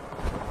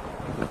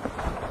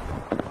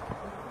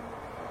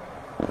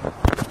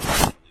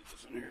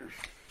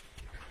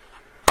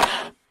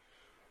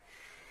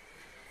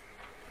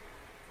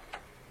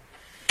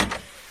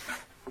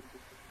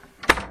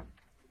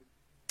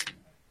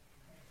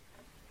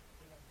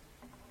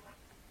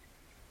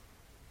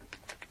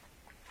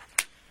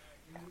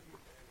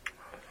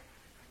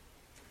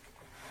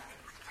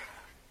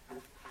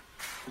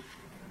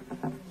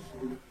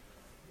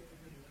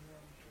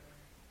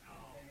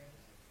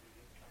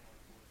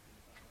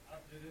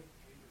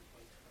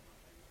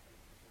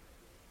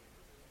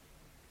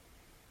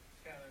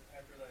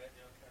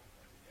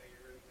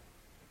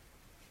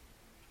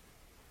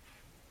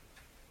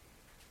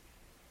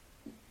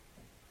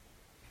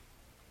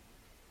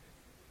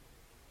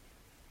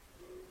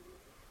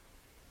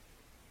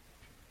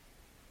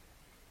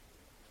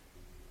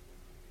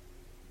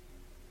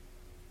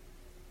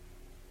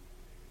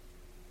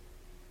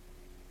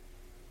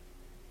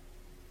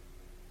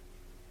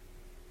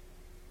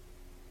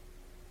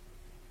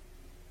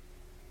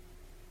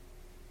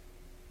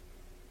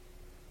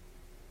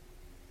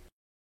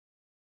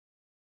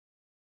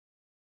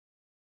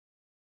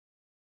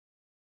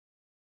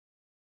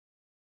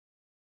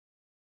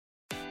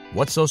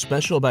 What's so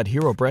special about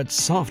Hero Bread's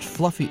soft,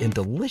 fluffy, and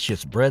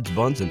delicious breads,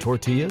 buns, and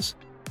tortillas?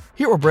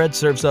 Hero Bread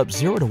serves up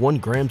 0 to 1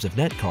 grams of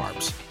net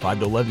carbs, 5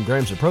 to 11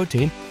 grams of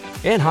protein,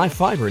 and high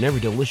fiber in every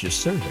delicious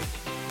serving.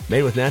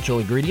 Made with natural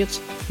ingredients,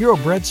 Hero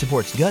Bread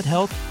supports gut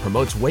health,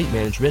 promotes weight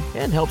management,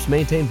 and helps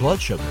maintain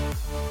blood sugar.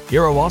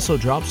 Hero also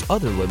drops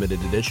other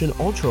limited edition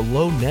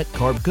ultra-low net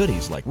carb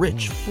goodies like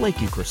rich,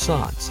 flaky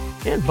croissants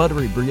and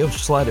buttery brioche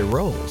slider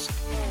rolls.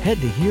 Head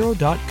to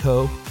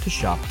hero.co to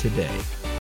shop today.